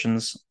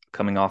positions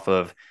coming off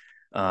of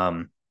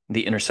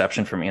the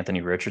interception from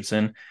Anthony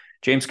Richardson.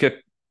 James Cook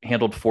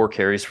handled 4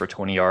 carries for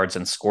 20 yards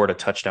and scored a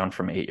touchdown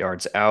from 8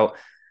 yards out.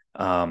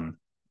 But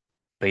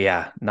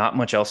yeah, not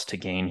much else to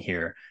gain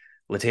here.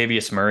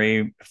 Latavius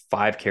Murray,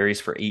 5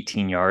 carries for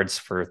 18 yards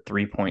for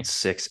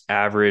 3.6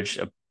 average,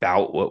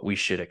 about what we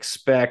should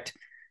expect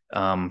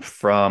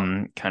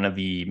from kind of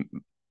the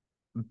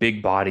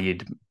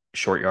big-bodied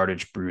short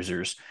yardage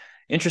bruisers.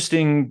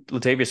 Interesting,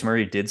 Latavius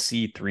Murray did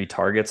see 3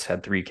 targets,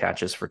 had 3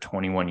 catches for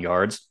 21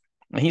 yards.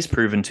 And he's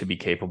proven to be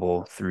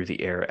capable through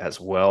the air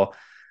as well.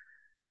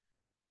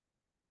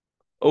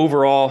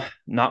 Overall,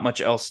 not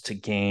much else to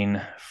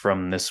gain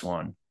from this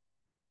one.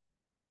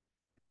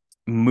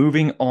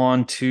 Moving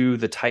on to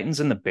the Titans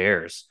and the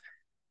Bears.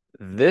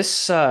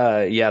 This,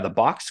 the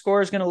box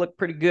score is going to look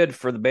pretty good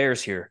for the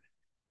Bears here.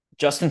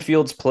 Justin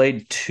Fields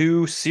played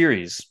 2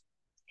 series.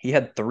 He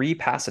had 3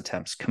 pass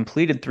attempts,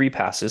 completed 3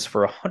 passes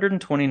for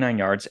 129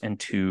 yards and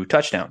 2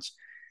 touchdowns.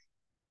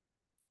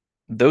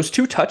 Those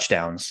 2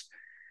 touchdowns,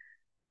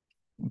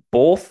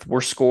 both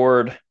were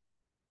scored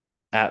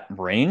at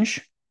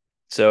range.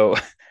 So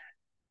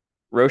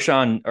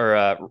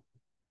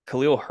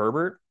Khalil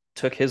Herbert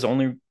took his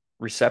only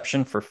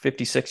reception for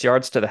 56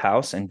 yards to the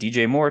house, and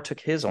DJ Moore took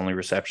his only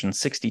reception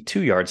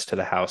 62 yards to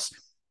the house.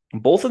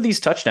 Both of these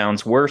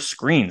touchdowns were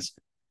screens.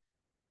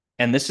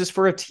 And this is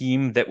for a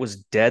team that was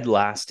dead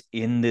last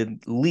in the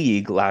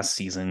league last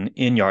season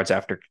in yards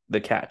after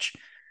the catch.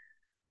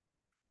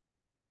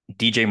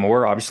 DJ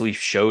Moore obviously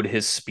showed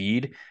his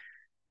speed,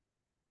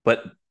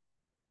 but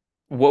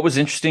what was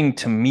interesting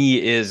to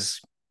me is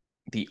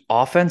the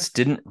offense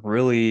didn't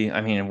really,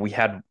 I mean, we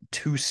had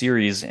 2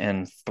 series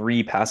and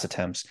 3 pass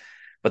attempts,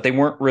 but they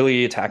weren't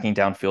really attacking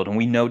downfield. And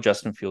we know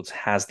Justin Fields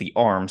has the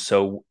arm.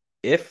 So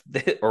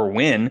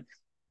when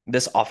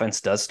this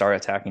offense does start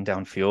attacking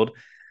downfield,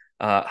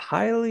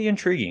 highly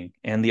intriguing.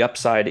 And the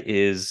upside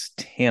is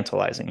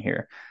tantalizing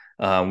here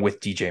with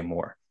DJ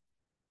Moore.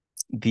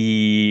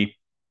 The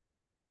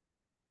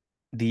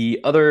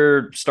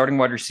other starting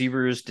wide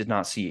receivers did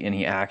not see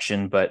any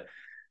action, but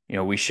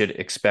we should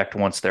expect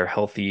once they're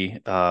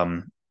healthy,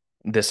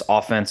 this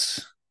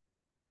offense.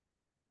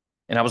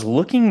 And I was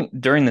looking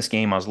during this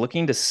game, I was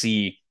looking to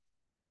see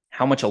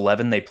how much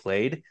 11 they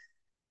played,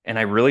 and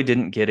I really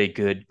didn't get a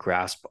good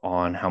grasp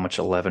on how much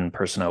 11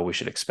 personnel we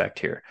should expect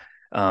here.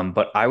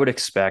 But I would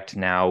expect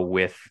now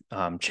with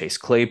Chase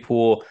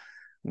Claypool,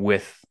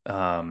 with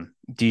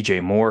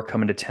DJ Moore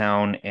coming to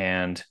town,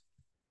 and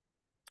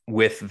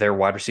with their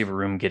wide receiver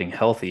room getting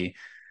healthy,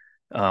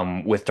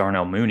 with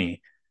Darnell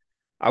Mooney,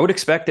 I would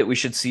expect that we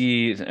should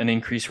see an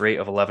increased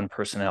rate of 11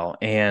 personnel.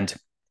 And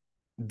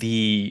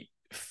the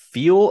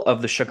feel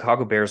of the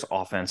Chicago Bears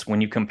offense,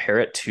 when you compare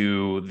it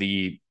to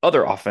the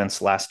other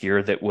offense last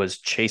year that was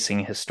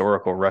chasing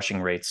historical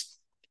rushing rates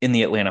in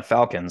the Atlanta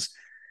Falcons,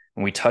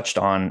 and we touched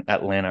on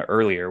Atlanta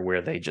earlier,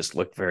 where they just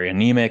looked very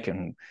anemic,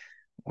 and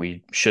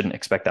we shouldn't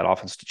expect that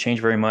offense to change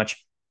very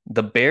much.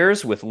 The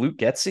Bears with Luke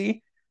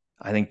Getsy,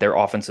 I think their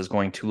offense is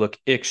going to look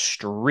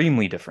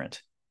extremely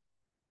different.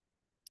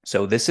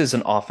 So this is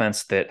an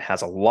offense that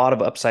has a lot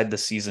of upside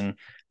this season.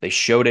 They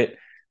showed it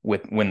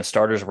when the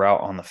starters were out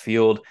on the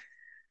field,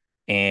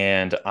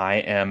 and I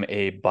am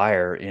a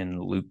buyer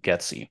in Luke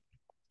Getsy.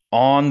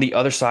 On the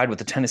other side with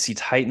the Tennessee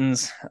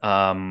Titans,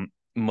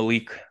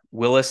 Malik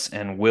Willis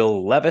and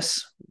Will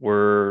Levis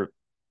were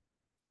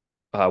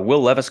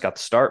Will Levis got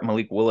the start.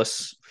 Malik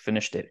Willis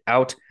finished it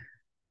out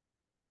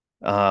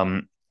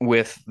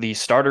with the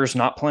starters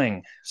not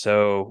playing.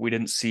 So we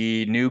didn't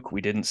see Nuke,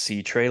 we didn't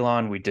see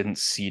Treylon, we didn't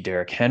see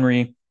Derrick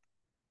Henry.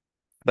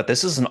 But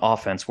this is an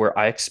offense where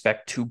I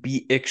expect to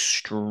be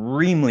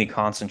extremely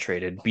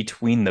concentrated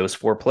between those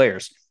 4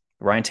 players: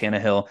 Ryan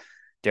Tannehill,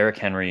 Derrick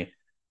Henry,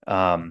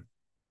 DeAndre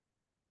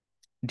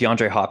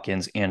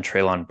Hopkins, and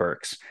Treylon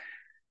Burks.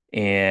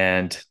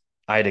 And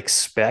I'd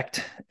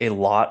expect a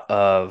lot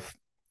of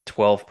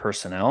 12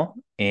 personnel,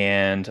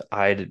 and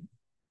I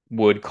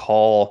would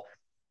call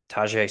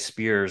Tajay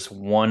Spears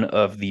one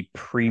of the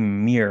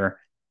premier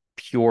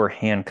pure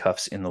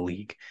handcuffs in the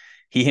league.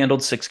 He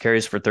handled 6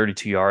 carries for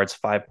 32 yards,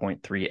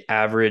 5.3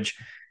 average,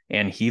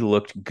 and he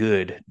looked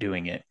good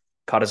doing it.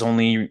 Caught his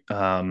only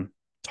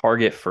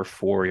target for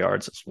 4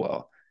 yards as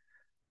well.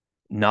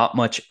 Not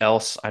much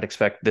else I'd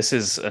expect. This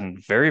is a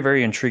very,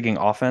 very intriguing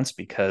offense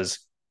because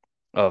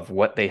of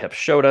what they have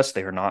showed us.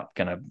 They are not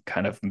going to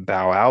kind of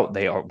bow out.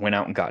 They went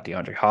out and got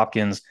DeAndre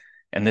Hopkins.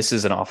 And this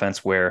is an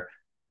offense where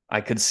I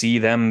could see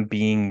them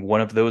being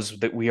one of those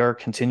that we are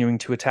continuing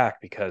to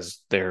attack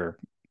because they're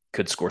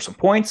could score some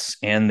points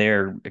and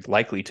they're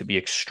likely to be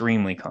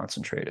extremely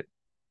concentrated.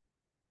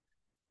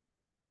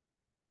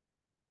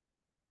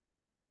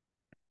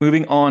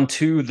 Moving on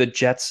to the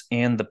Jets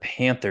and the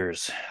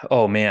Panthers.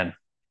 Oh man,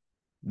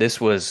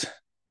 this was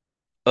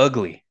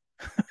ugly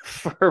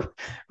for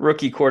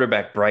rookie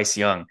quarterback Bryce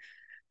Young.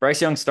 Bryce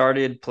Young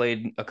started,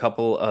 played a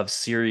couple of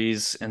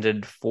series,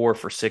 ended 4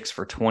 for 6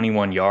 for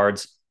 21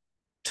 yards.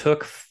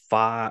 Took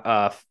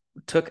an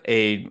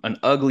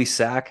ugly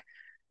sack.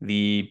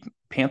 The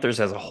Panthers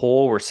as a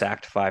whole were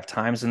sacked 5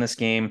 times in this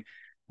game.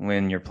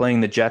 When you're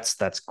playing the Jets,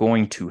 that's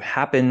going to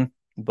happen.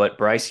 But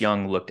Bryce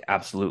Young looked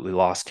absolutely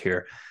lost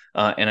here.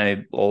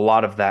 A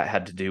lot of that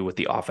had to do with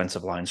the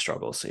offensive line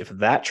struggles. If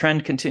that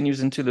trend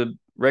continues into the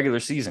regular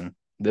season,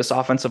 this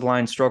offensive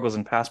line struggles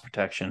in pass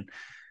protection,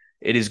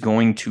 it is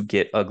going to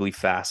get ugly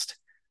fast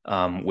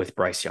with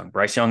Bryce Young.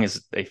 Bryce Young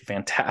is a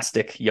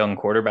fantastic young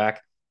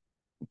quarterback,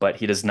 but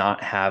he does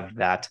not have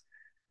that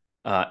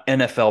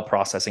NFL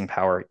processing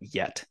power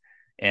yet.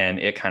 And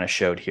it kind of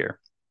showed here.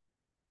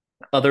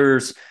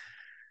 Others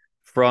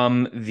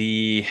from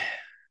the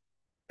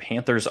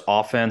Panthers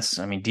offense,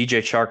 I mean,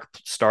 DJ Chark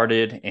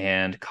started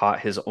and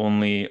caught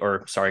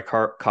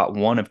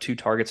one of 2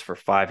 targets for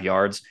 5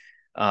 yards.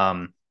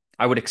 I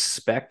would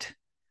expect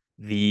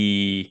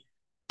the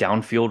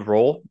downfield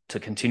role to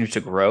continue to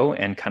grow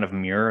and kind of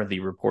mirror the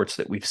reports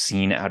that we've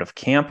seen out of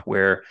camp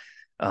where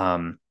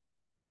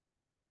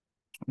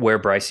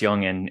Bryce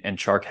Young and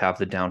Chark have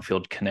the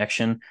downfield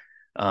connection.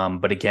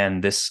 But again,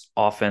 this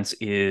offense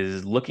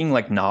is looking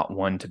like not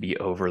one to be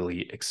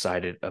overly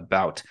excited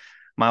about.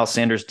 Miles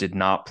Sanders did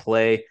not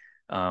play.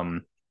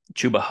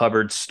 Chuba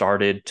Hubbard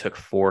started, took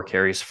 4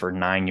 carries for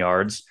 9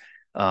 yards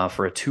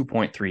for a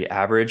 2.3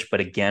 average. But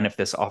again, if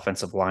this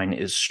offensive line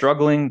is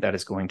struggling, that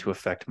is going to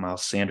affect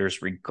Miles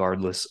Sanders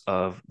regardless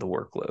of the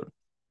workload.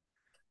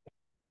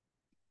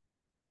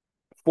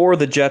 For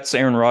the Jets,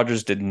 Aaron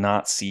Rodgers did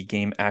not see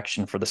game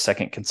action for the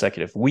second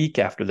consecutive week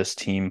after this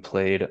team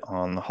played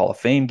on the Hall of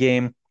Fame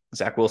game.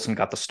 Zach Wilson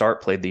got the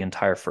start, played the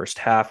entire first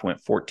half, went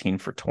 14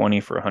 for 20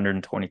 for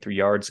 123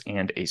 yards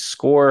and a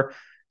score.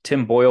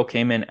 Tim Boyle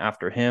came in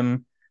after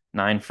him,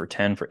 9 for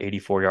 10 for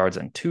 84 yards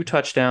and 2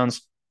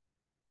 touchdowns.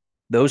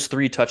 Those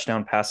 3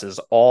 touchdown passes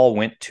all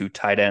went to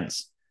tight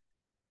ends.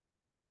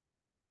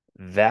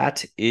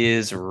 That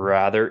is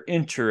rather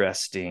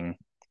interesting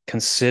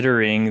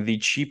considering the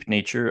cheap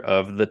nature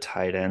of the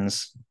tight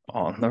ends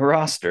on the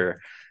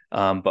roster.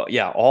 But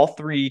yeah, all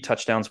 3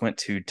 touchdowns went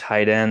to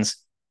tight ends.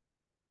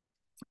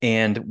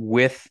 And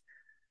with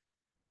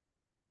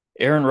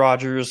Aaron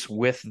Rodgers,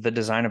 with the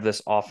design of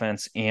this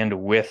offense,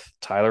 and with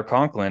Tyler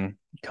Conklin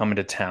coming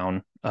to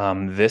town,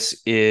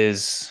 this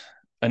is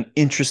an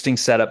interesting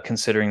setup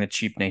considering the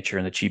cheap nature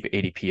and the cheap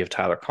ADP of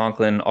Tyler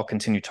Conklin. I'll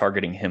continue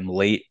targeting him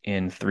late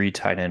in 3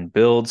 tight end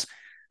builds.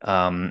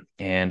 And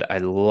I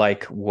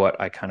like what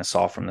I kind of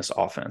saw from this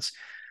offense.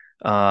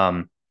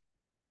 Garrett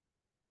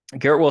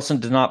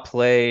Wilson did not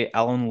play.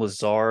 Allen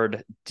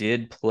Lazard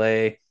did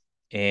play.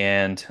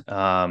 And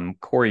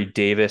Corey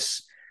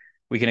Davis,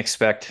 we can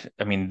expect,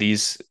 I mean,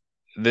 this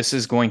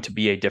is going to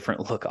be a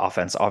different look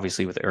offense,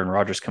 obviously, with Aaron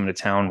Rodgers coming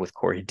to town, with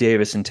Corey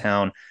Davis in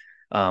town,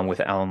 with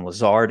Allen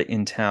Lazard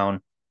in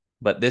town.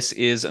 But this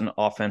is an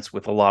offense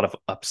with a lot of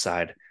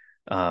upside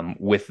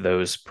with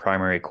those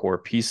primary core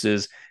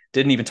pieces.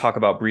 Didn't even talk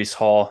about Breece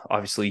Hall.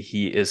 Obviously,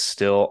 he is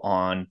still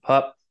on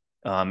PUP,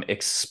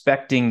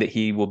 expecting that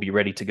he will be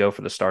ready to go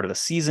for the start of the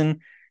season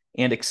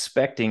and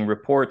expecting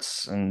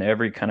reports and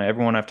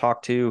everyone I've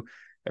talked to,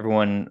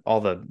 all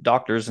the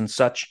doctors and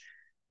such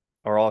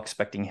are all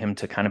expecting him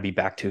to kind of be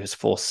back to his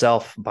full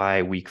self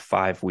by week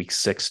 5, week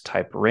 6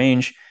 type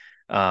range.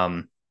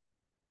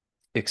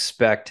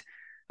 Expect,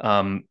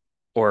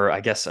 or I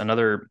guess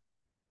another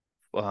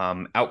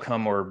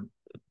outcome or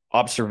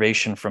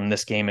observation from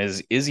this game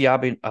is Izzy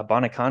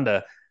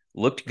Abanikanda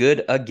looked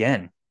good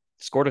again.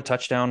 Scored a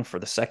touchdown for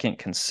the second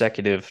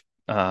consecutive.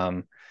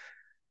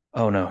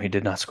 Oh no, he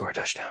did not score a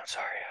touchdown.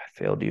 Sorry, I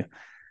failed you.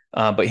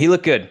 But he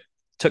looked good.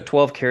 Took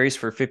 12 carries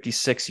for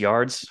 56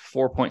 yards,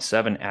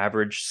 4.7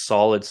 average,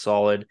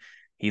 solid.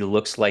 He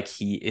looks like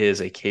he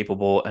is a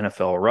capable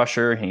NFL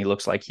rusher, and he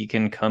looks like he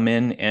can come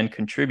in and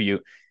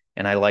contribute.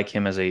 And I like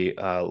him as a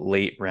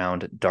late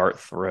round dart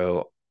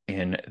throw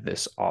in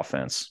this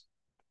offense.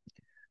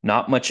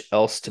 Not much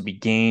else to be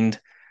gained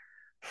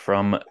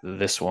from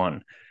this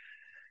one.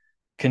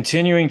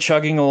 Continuing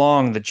chugging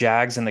along, the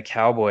Jags and the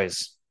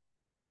Cowboys.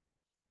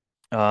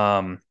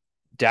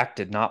 Dak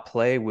did not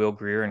play. Will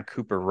Grier and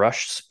Cooper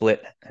Rush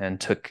split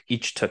and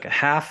each took a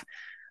half.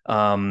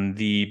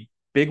 The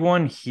big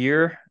one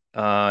here,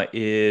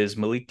 is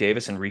Malik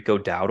Davis and Rico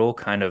Dowdle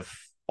kind of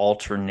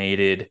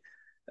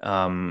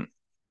um,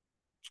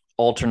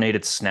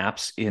 alternated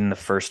snaps in the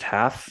first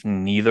half.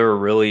 Neither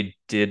really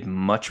did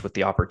much with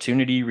the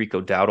opportunity.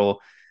 Rico Dowdle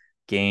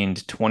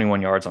gained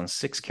 21 yards on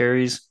 6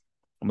 carries.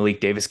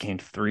 Malik Davis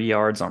gained 3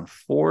 yards on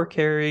 4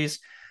 carries.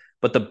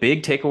 But the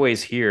big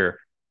takeaways here,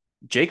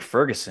 Jake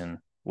Ferguson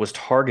was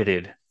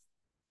targeted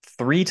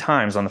 3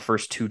 times on the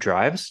first 2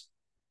 drives,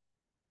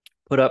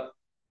 put up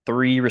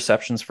 3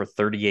 receptions for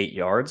 38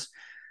 yards.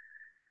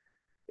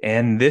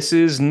 And this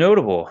is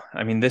notable.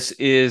 I mean, this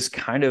is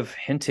kind of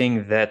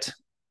hinting that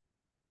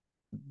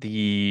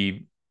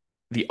the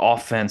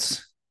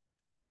offense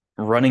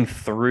running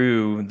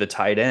through the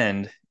tight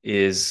end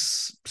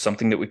is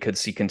something that we could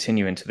see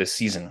continue into this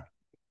season.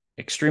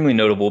 Extremely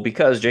notable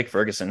because Jake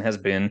Ferguson has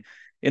been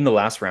in the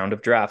last round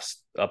of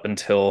drafts up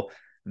until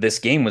this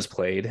game was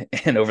played.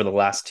 And over the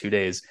last 2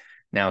 days,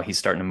 now he's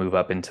starting to move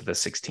up into the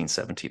 16th,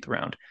 17th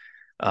round.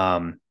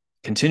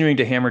 Continuing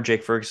to hammer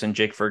Jake Ferguson.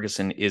 Jake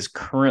Ferguson is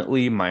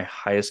currently my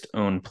highest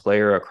owned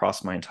player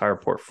across my entire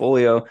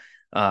portfolio.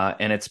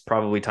 And it's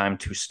probably time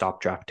to stop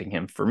drafting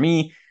him for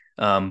me.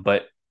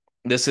 But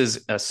this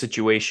is a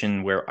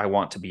situation where I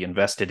want to be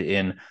invested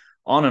in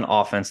on an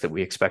offense that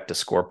we expect to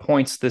score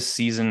points this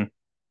season.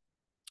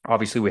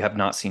 Obviously, we have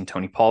not seen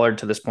Tony Pollard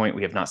to this point.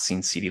 We have not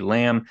seen CeeDee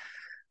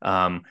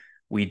Lamb.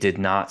 We did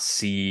not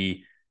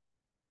see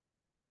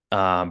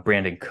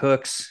Brandon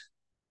Cooks.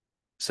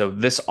 So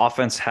this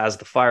offense has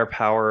the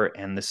firepower,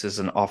 and this is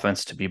an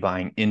offense to be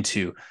buying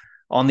into.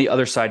 On the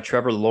other side,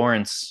 Trevor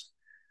Lawrence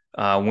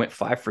went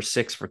 5 for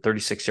 6 for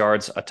 36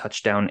 yards, a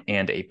touchdown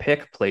and a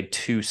pick, played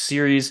 2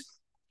 series.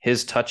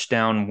 His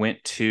touchdown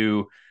went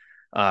to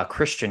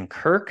Christian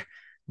Kirk,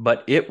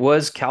 but it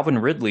was Calvin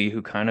Ridley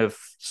who kind of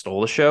stole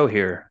the show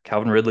here.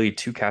 Calvin Ridley,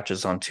 2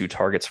 catches on 2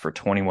 targets for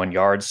 21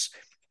 yards,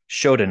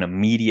 showed an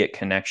immediate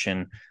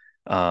connection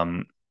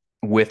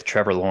with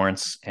Trevor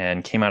Lawrence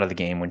and came out of the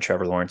game when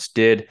Trevor Lawrence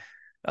did.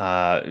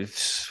 Man,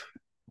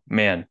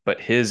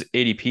 but his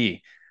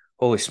ADP,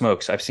 holy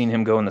smokes, I've seen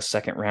him go in the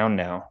second round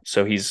now.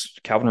 So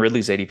Calvin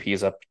Ridley's ADP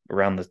is up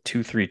around the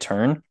 2-3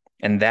 turn,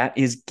 and that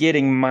is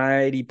getting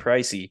mighty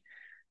pricey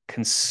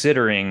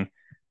considering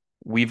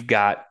we've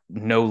got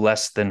no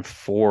less than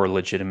 4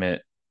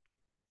 legitimate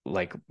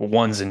like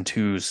 1s and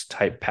 2s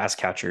type pass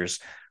catchers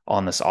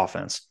on this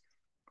offense.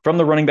 From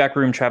the running back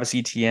room, Travis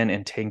Etienne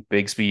and Tank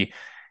Bigsby.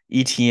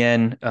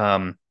 Etienne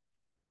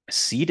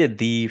ceded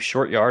the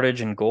short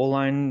yardage and goal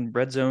line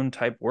red zone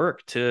type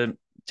work to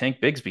Tank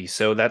Bigsby.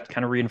 So that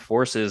kind of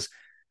reinforces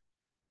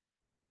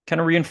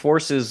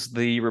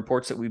the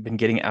reports that we've been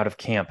getting out of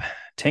camp.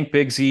 Tank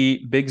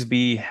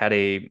Bigsby had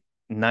a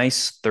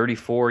nice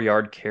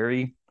 34-yard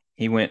carry.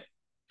 He went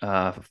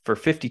for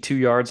 52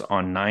 yards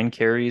on 9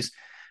 carries.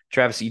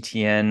 Travis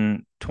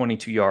Etienne,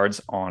 22 yards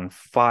on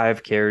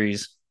 5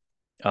 carries.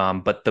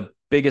 But the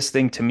biggest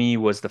thing to me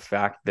was the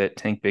fact that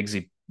Tank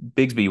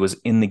Bigsby was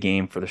in the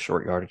game for the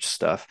short yardage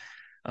stuff,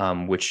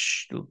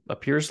 which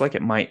appears like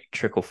it might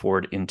trickle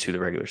forward into the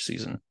regular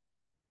season.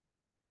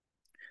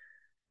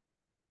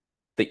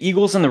 The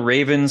Eagles and the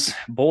Ravens,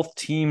 both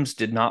teams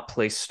did not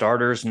play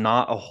starters.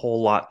 Not a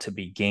whole lot to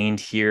be gained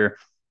here.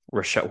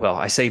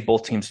 I say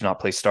both teams did not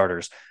play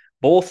starters.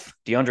 Both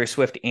DeAndre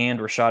Swift and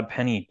Rashad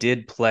Penny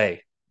did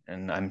play.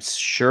 And I'm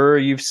sure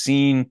you've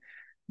seen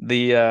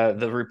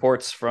the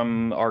reports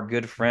from our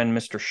good friend,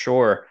 Mr.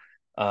 Shore,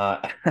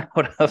 out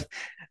of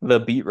the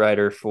beat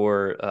writer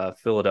for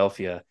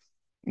Philadelphia.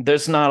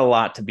 There's not a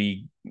lot to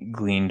be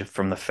gleaned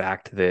from the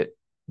fact that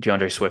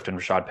DeAndre Swift and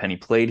Rashad Penny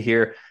played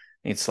here.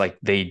 It's like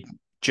they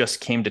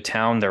just came to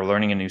town. They're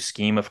learning a new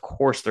scheme. Of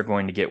course, they're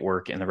going to get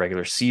work in the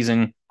regular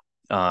season.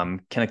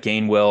 Kenneth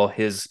Gainwell,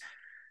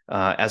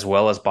 as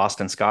well as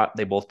Boston Scott,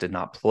 they both did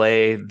not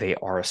play. They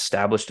are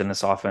established in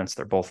this offense.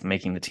 They're both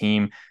making the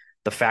team.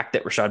 The fact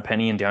that Rashad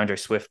Penny and DeAndre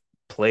Swift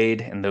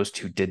played and those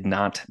two did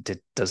not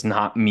does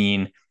not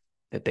mean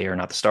that they are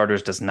not the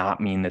starters, does not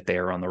mean that they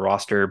are on the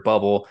roster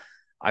bubble.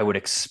 I would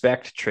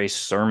expect Trace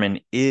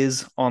Sermon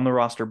is on the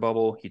roster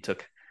bubble. He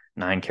took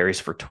 9 carries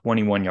for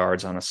 21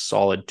 yards on a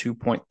solid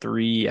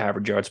 2.3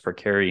 average yards per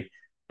carry,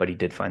 but he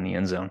did find the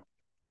end zone.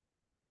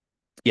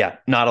 Yeah,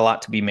 not a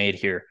lot to be made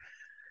here.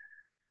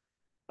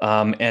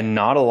 And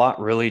not a lot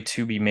really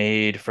to be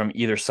made from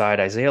either side.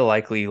 Isaiah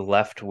Likely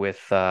left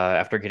with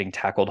after getting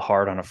tackled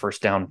hard on a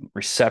first down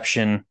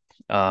reception,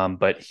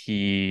 but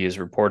he is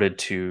reported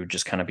to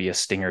just kind of be a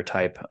stinger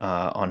type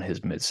on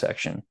his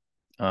midsection.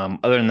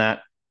 Other than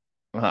that,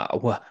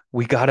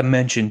 we got to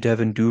mention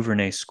Devin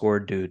Duvernay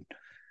scored, dude.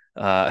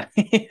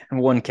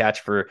 1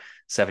 catch for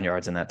 7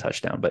 yards in that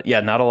touchdown. But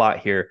yeah, not a lot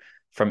here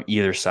from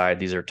either side.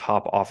 These are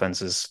top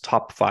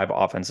 5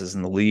 offenses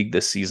in the league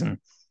this season.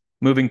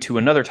 Moving to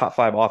another top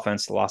 5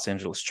 offense, the Los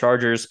Angeles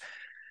Chargers.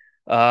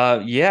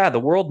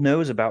 The world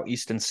knows about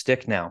Easton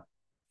Stick now.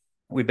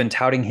 We've been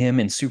touting him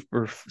in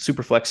super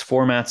flex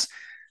formats.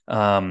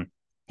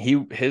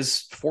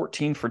 His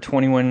 14 for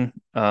 21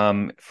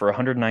 for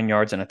 109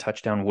 yards and a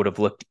touchdown would have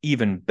looked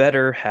even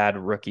better had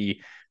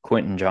rookie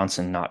Quentin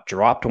Johnson not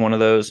dropped one of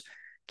those.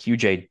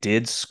 QJ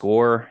did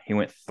score. He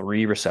went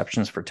 3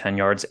 receptions for 10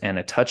 yards and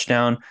a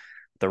touchdown.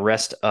 The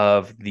rest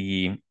of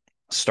the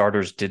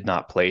starters did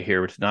not play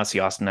here. We did not see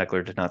Austin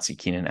Eckler, did not see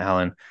Keenan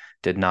Allen,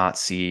 did not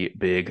see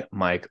Big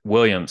Mike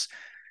Williams.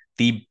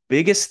 The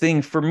biggest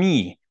thing for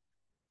me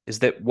is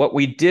that what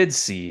we did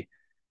see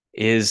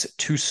is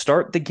to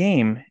start the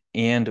game,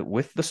 and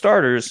with the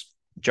starters,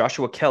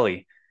 Joshua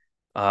Kelly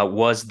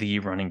was the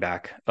running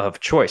back of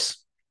choice.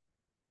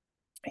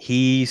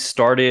 He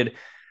started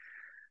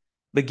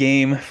the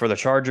game for the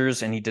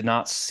Chargers, and he did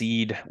not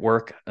cede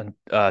work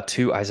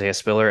to Isaiah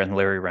Spiller and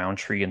Larry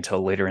Roundtree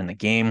until later in the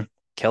game.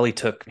 Kelly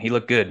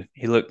looked good.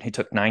 He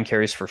took 9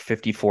 carries for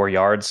 54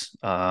 yards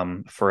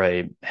for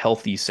a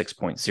healthy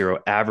 6.0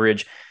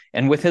 average.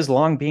 And with his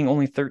long being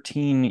only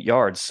 13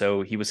 yards,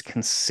 so he was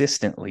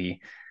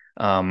consistently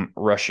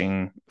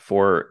rushing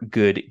for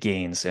good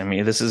gains. I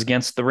mean, this is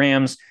against the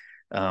Rams.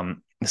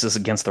 This is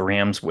against the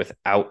Rams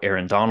without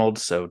Aaron Donald,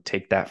 so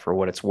take that for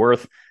what it's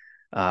worth.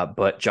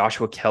 But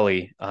Joshua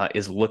Kelly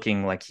is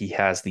looking like he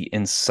has the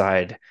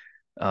inside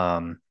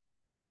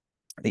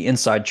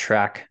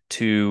track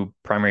to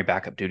primary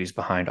backup duties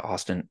behind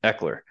Austin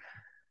Eckler.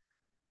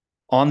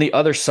 On the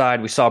other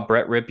side, we saw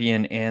Brett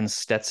Ripien and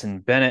Stetson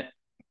Bennett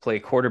play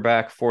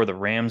quarterback for the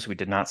Rams. We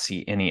did not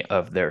see any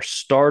of their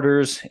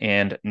starters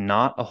and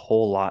not a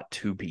whole lot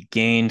to be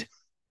gained.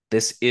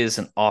 This is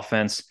an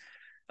offense.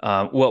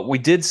 We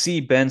did see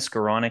Ben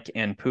Skoranek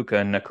and Puka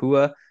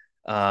Nacua.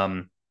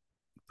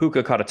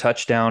 Puka caught a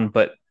touchdown,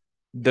 but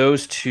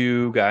those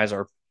two guys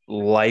are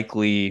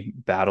likely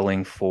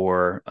battling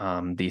for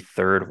the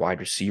third wide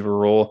receiver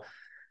role.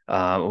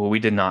 We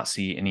did not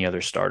see any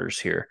other starters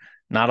here.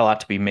 Not a lot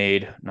to be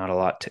made, not a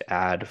lot to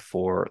add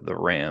for the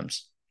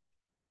Rams.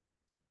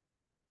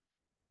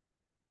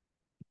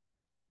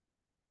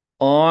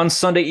 On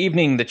Sunday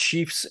evening, the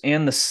Chiefs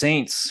and the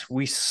Saints,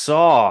 we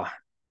saw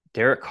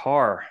Derek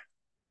Carr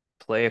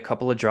play a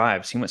couple of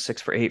drives. He went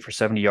 6 for 8 for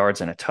 70 yards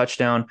and a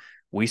touchdown.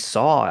 We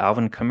saw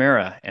Alvin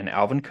Kamara, and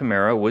Alvin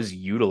Kamara was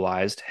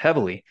utilized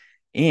heavily,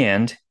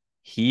 and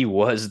he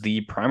was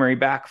the primary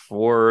back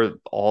for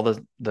all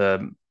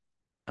the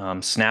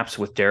snaps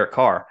with Derek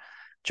Carr.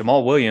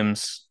 Jamal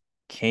Williams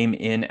came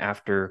in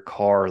after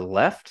Carr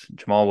left.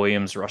 Jamal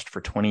Williams rushed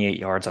for 28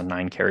 yards on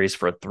 9 carries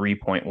for a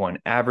 3.1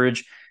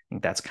 average. I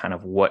think that's kind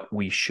of what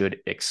we should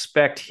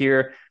expect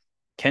here.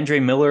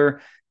 Kendre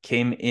Miller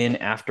came in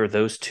after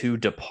those two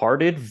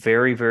departed,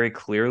 very, very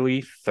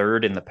clearly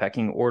third in the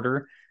pecking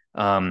order.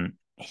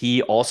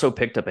 He also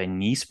picked up a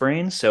knee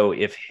sprain. So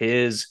if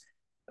his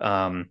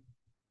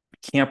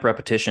camp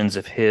repetitions,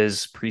 if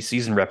his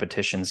preseason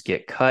repetitions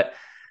get cut,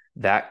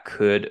 that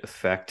could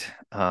affect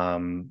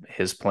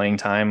his playing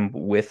time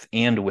with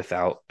and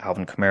without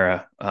Alvin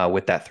Kamara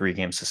with that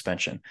 3-game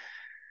suspension.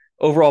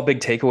 Overall, big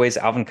takeaways,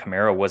 Alvin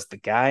Kamara was the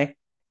guy.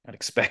 I'd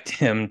expect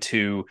him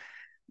to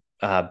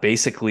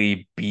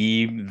basically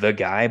be the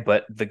guy,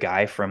 but the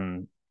guy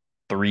from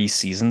 3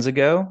 seasons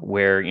ago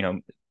where,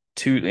 in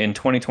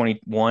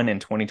 2021 and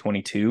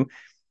 2022,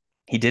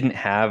 he didn't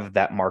have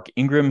that Mark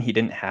Ingram. He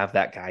didn't have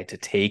that guy to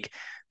take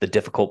the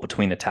difficult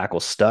between the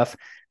tackle stuff.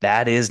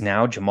 That is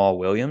now Jamal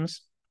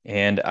Williams.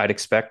 And I'd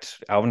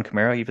expect Alvin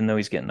Kamara, even though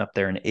he's getting up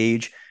there in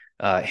age,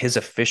 his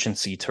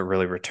efficiency to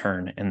really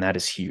return. And that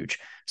is huge.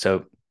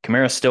 So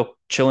Kamara's still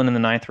chilling in the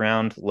 9th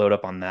round. Load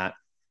up on that.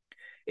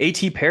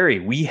 A.T. Perry,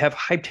 we have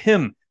hyped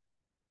him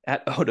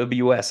at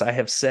OWS. I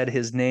have said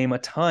his name a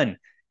ton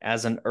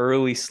as an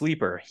early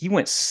sleeper. He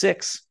went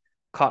 6,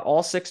 caught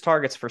all 6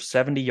 targets for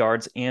 70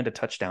 yards and a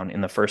touchdown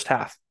in the first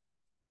half.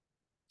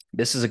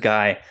 This is a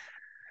guy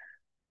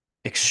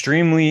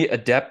extremely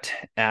adept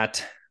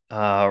at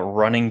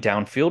running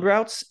downfield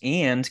routes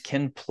and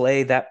can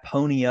play that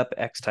pony up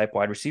X-type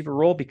wide receiver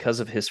role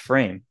because of his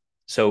frame.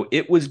 So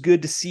it was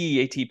good to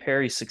see A.T.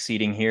 Perry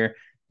succeeding here.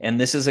 And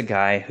this is a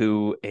guy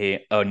who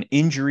an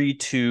injury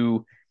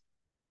to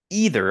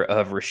either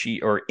of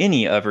Rashid or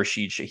any of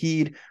Rashid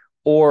Shaheed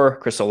or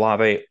Chris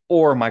Olave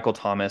or Michael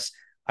Thomas,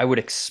 I would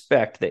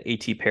expect that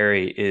A.T.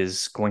 Perry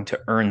is going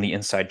to earn the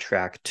inside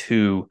track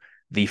to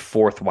the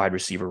 4th wide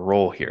receiver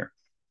role here.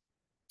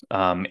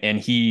 And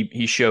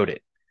he showed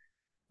it.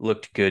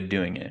 Looked good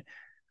doing it.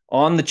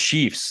 On the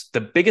Chiefs,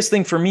 the biggest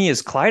thing for me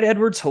is Clyde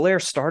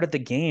Edwards-Helaire started the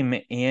game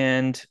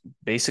and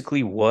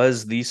basically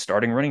was the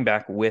starting running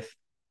back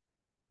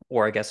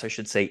or I guess I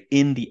should say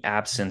in the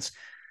absence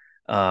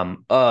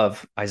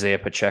of Isaiah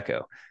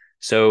Pacheco.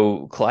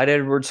 So Clyde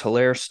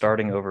Edwards-Helaire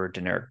starting over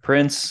Deneric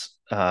Prince,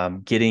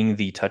 getting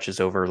the touches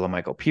over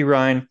LaMichael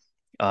Pirine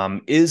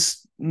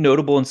is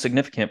notable and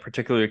significant,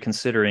 particularly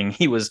considering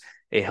he was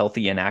a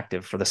healthy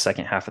inactive for the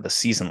second half of the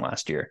season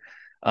last year.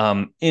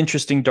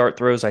 Interesting dart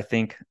throws, I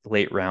think,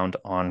 late round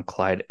on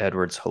Clyde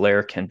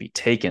Edwards-Helaire can be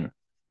taken.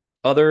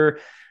 Other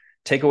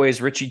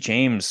takeaways, Richie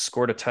James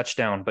scored a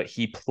touchdown, but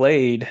he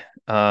played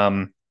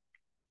behind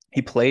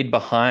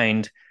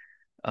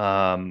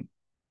who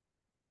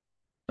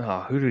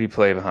did he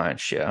play behind?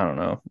 Shit, I don't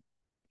know.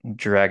 I'm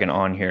dragging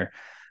on here.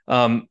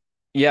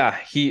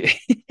 He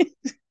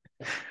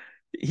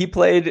he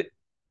played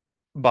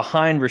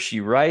behind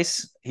Rashee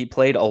Rice. He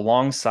played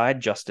alongside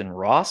Justin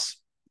Ross.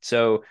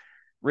 So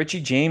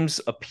Richie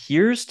James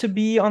appears to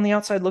be on the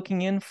outside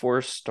looking in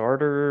for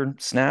starter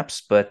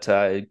snaps, but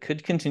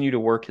could continue to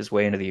work his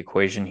way into the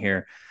equation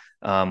here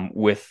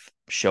with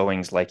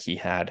showings like he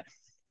had.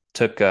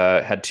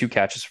 Had 2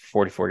 catches for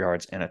 44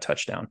 yards and a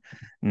touchdown.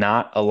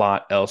 Not a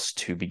lot else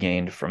to be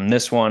gained from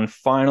this one.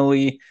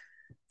 Finally,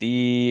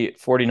 the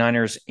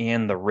 49ers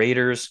and the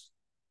Raiders.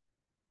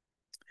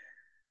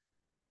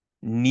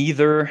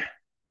 Neither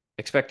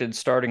expected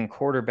starting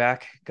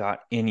quarterback got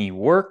any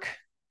work.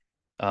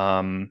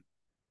 Aiden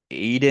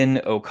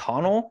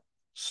O'Connell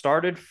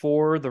started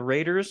for the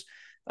Raiders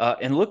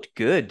and looked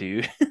good,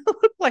 dude.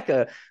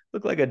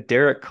 looked like a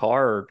Derek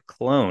Carr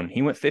clone.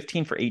 He went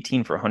 15 for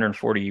 18 for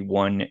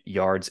 141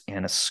 yards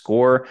and a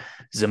score.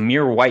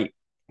 Zamir White,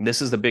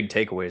 this is the big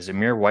takeaway.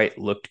 Zamir White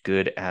looked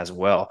good as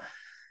well.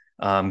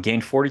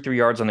 Gained 43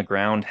 yards on the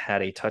ground,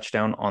 had a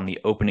touchdown on the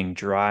opening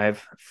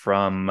drive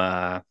from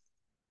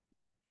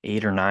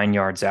 8 or 9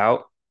 yards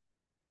out.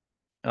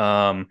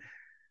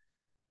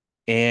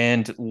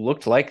 And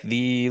looked like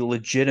the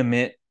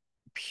legitimate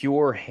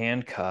pure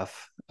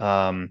handcuff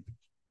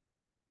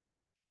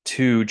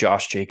to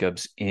Josh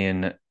Jacobs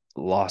in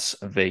Las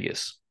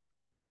Vegas.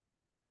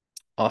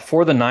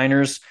 For the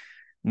Niners,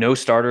 no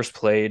starters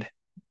played.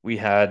 We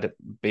had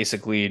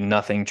basically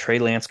nothing. Trey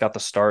Lance got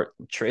the start.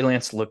 Trey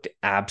Lance looked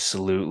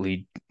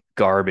absolutely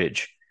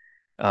garbage.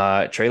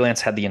 Trey Lance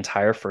had the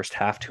entire first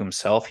half to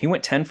himself. He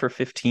went 10 for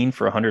 15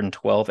 for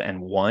 112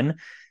 and 1.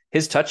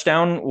 His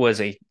touchdown was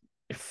a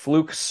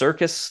fluke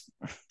circus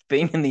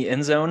thing in the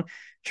end zone.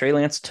 Trey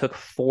Lance took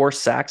 4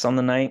 sacks on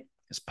the night.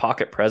 His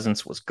pocket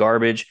presence was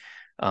garbage.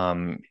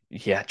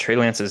 Trey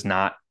Lance is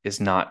not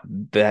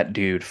that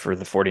dude for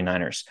the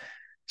 49ers.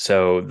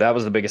 So that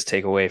was the biggest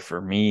takeaway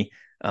for me.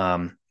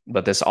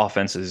 But this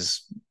offense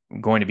is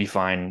going to be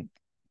fine,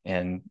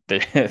 and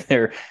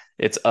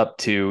it's up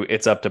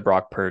to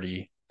Brock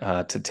Purdy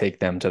to take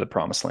them to the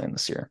promised land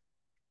this year.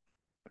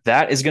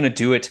 That is going to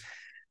do it.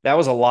 That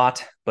was a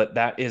lot, but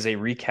that is a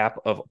recap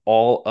of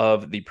all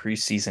of the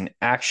preseason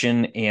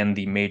action and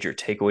the major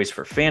takeaways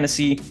for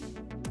fantasy.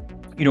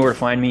 You know where to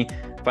find me.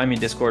 Find me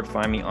in Discord,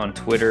 find me on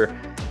Twitter.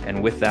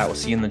 And with that, we'll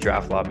see you in the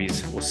draft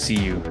lobbies. We'll see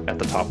you at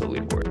the top of the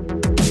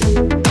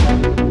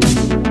leaderboard.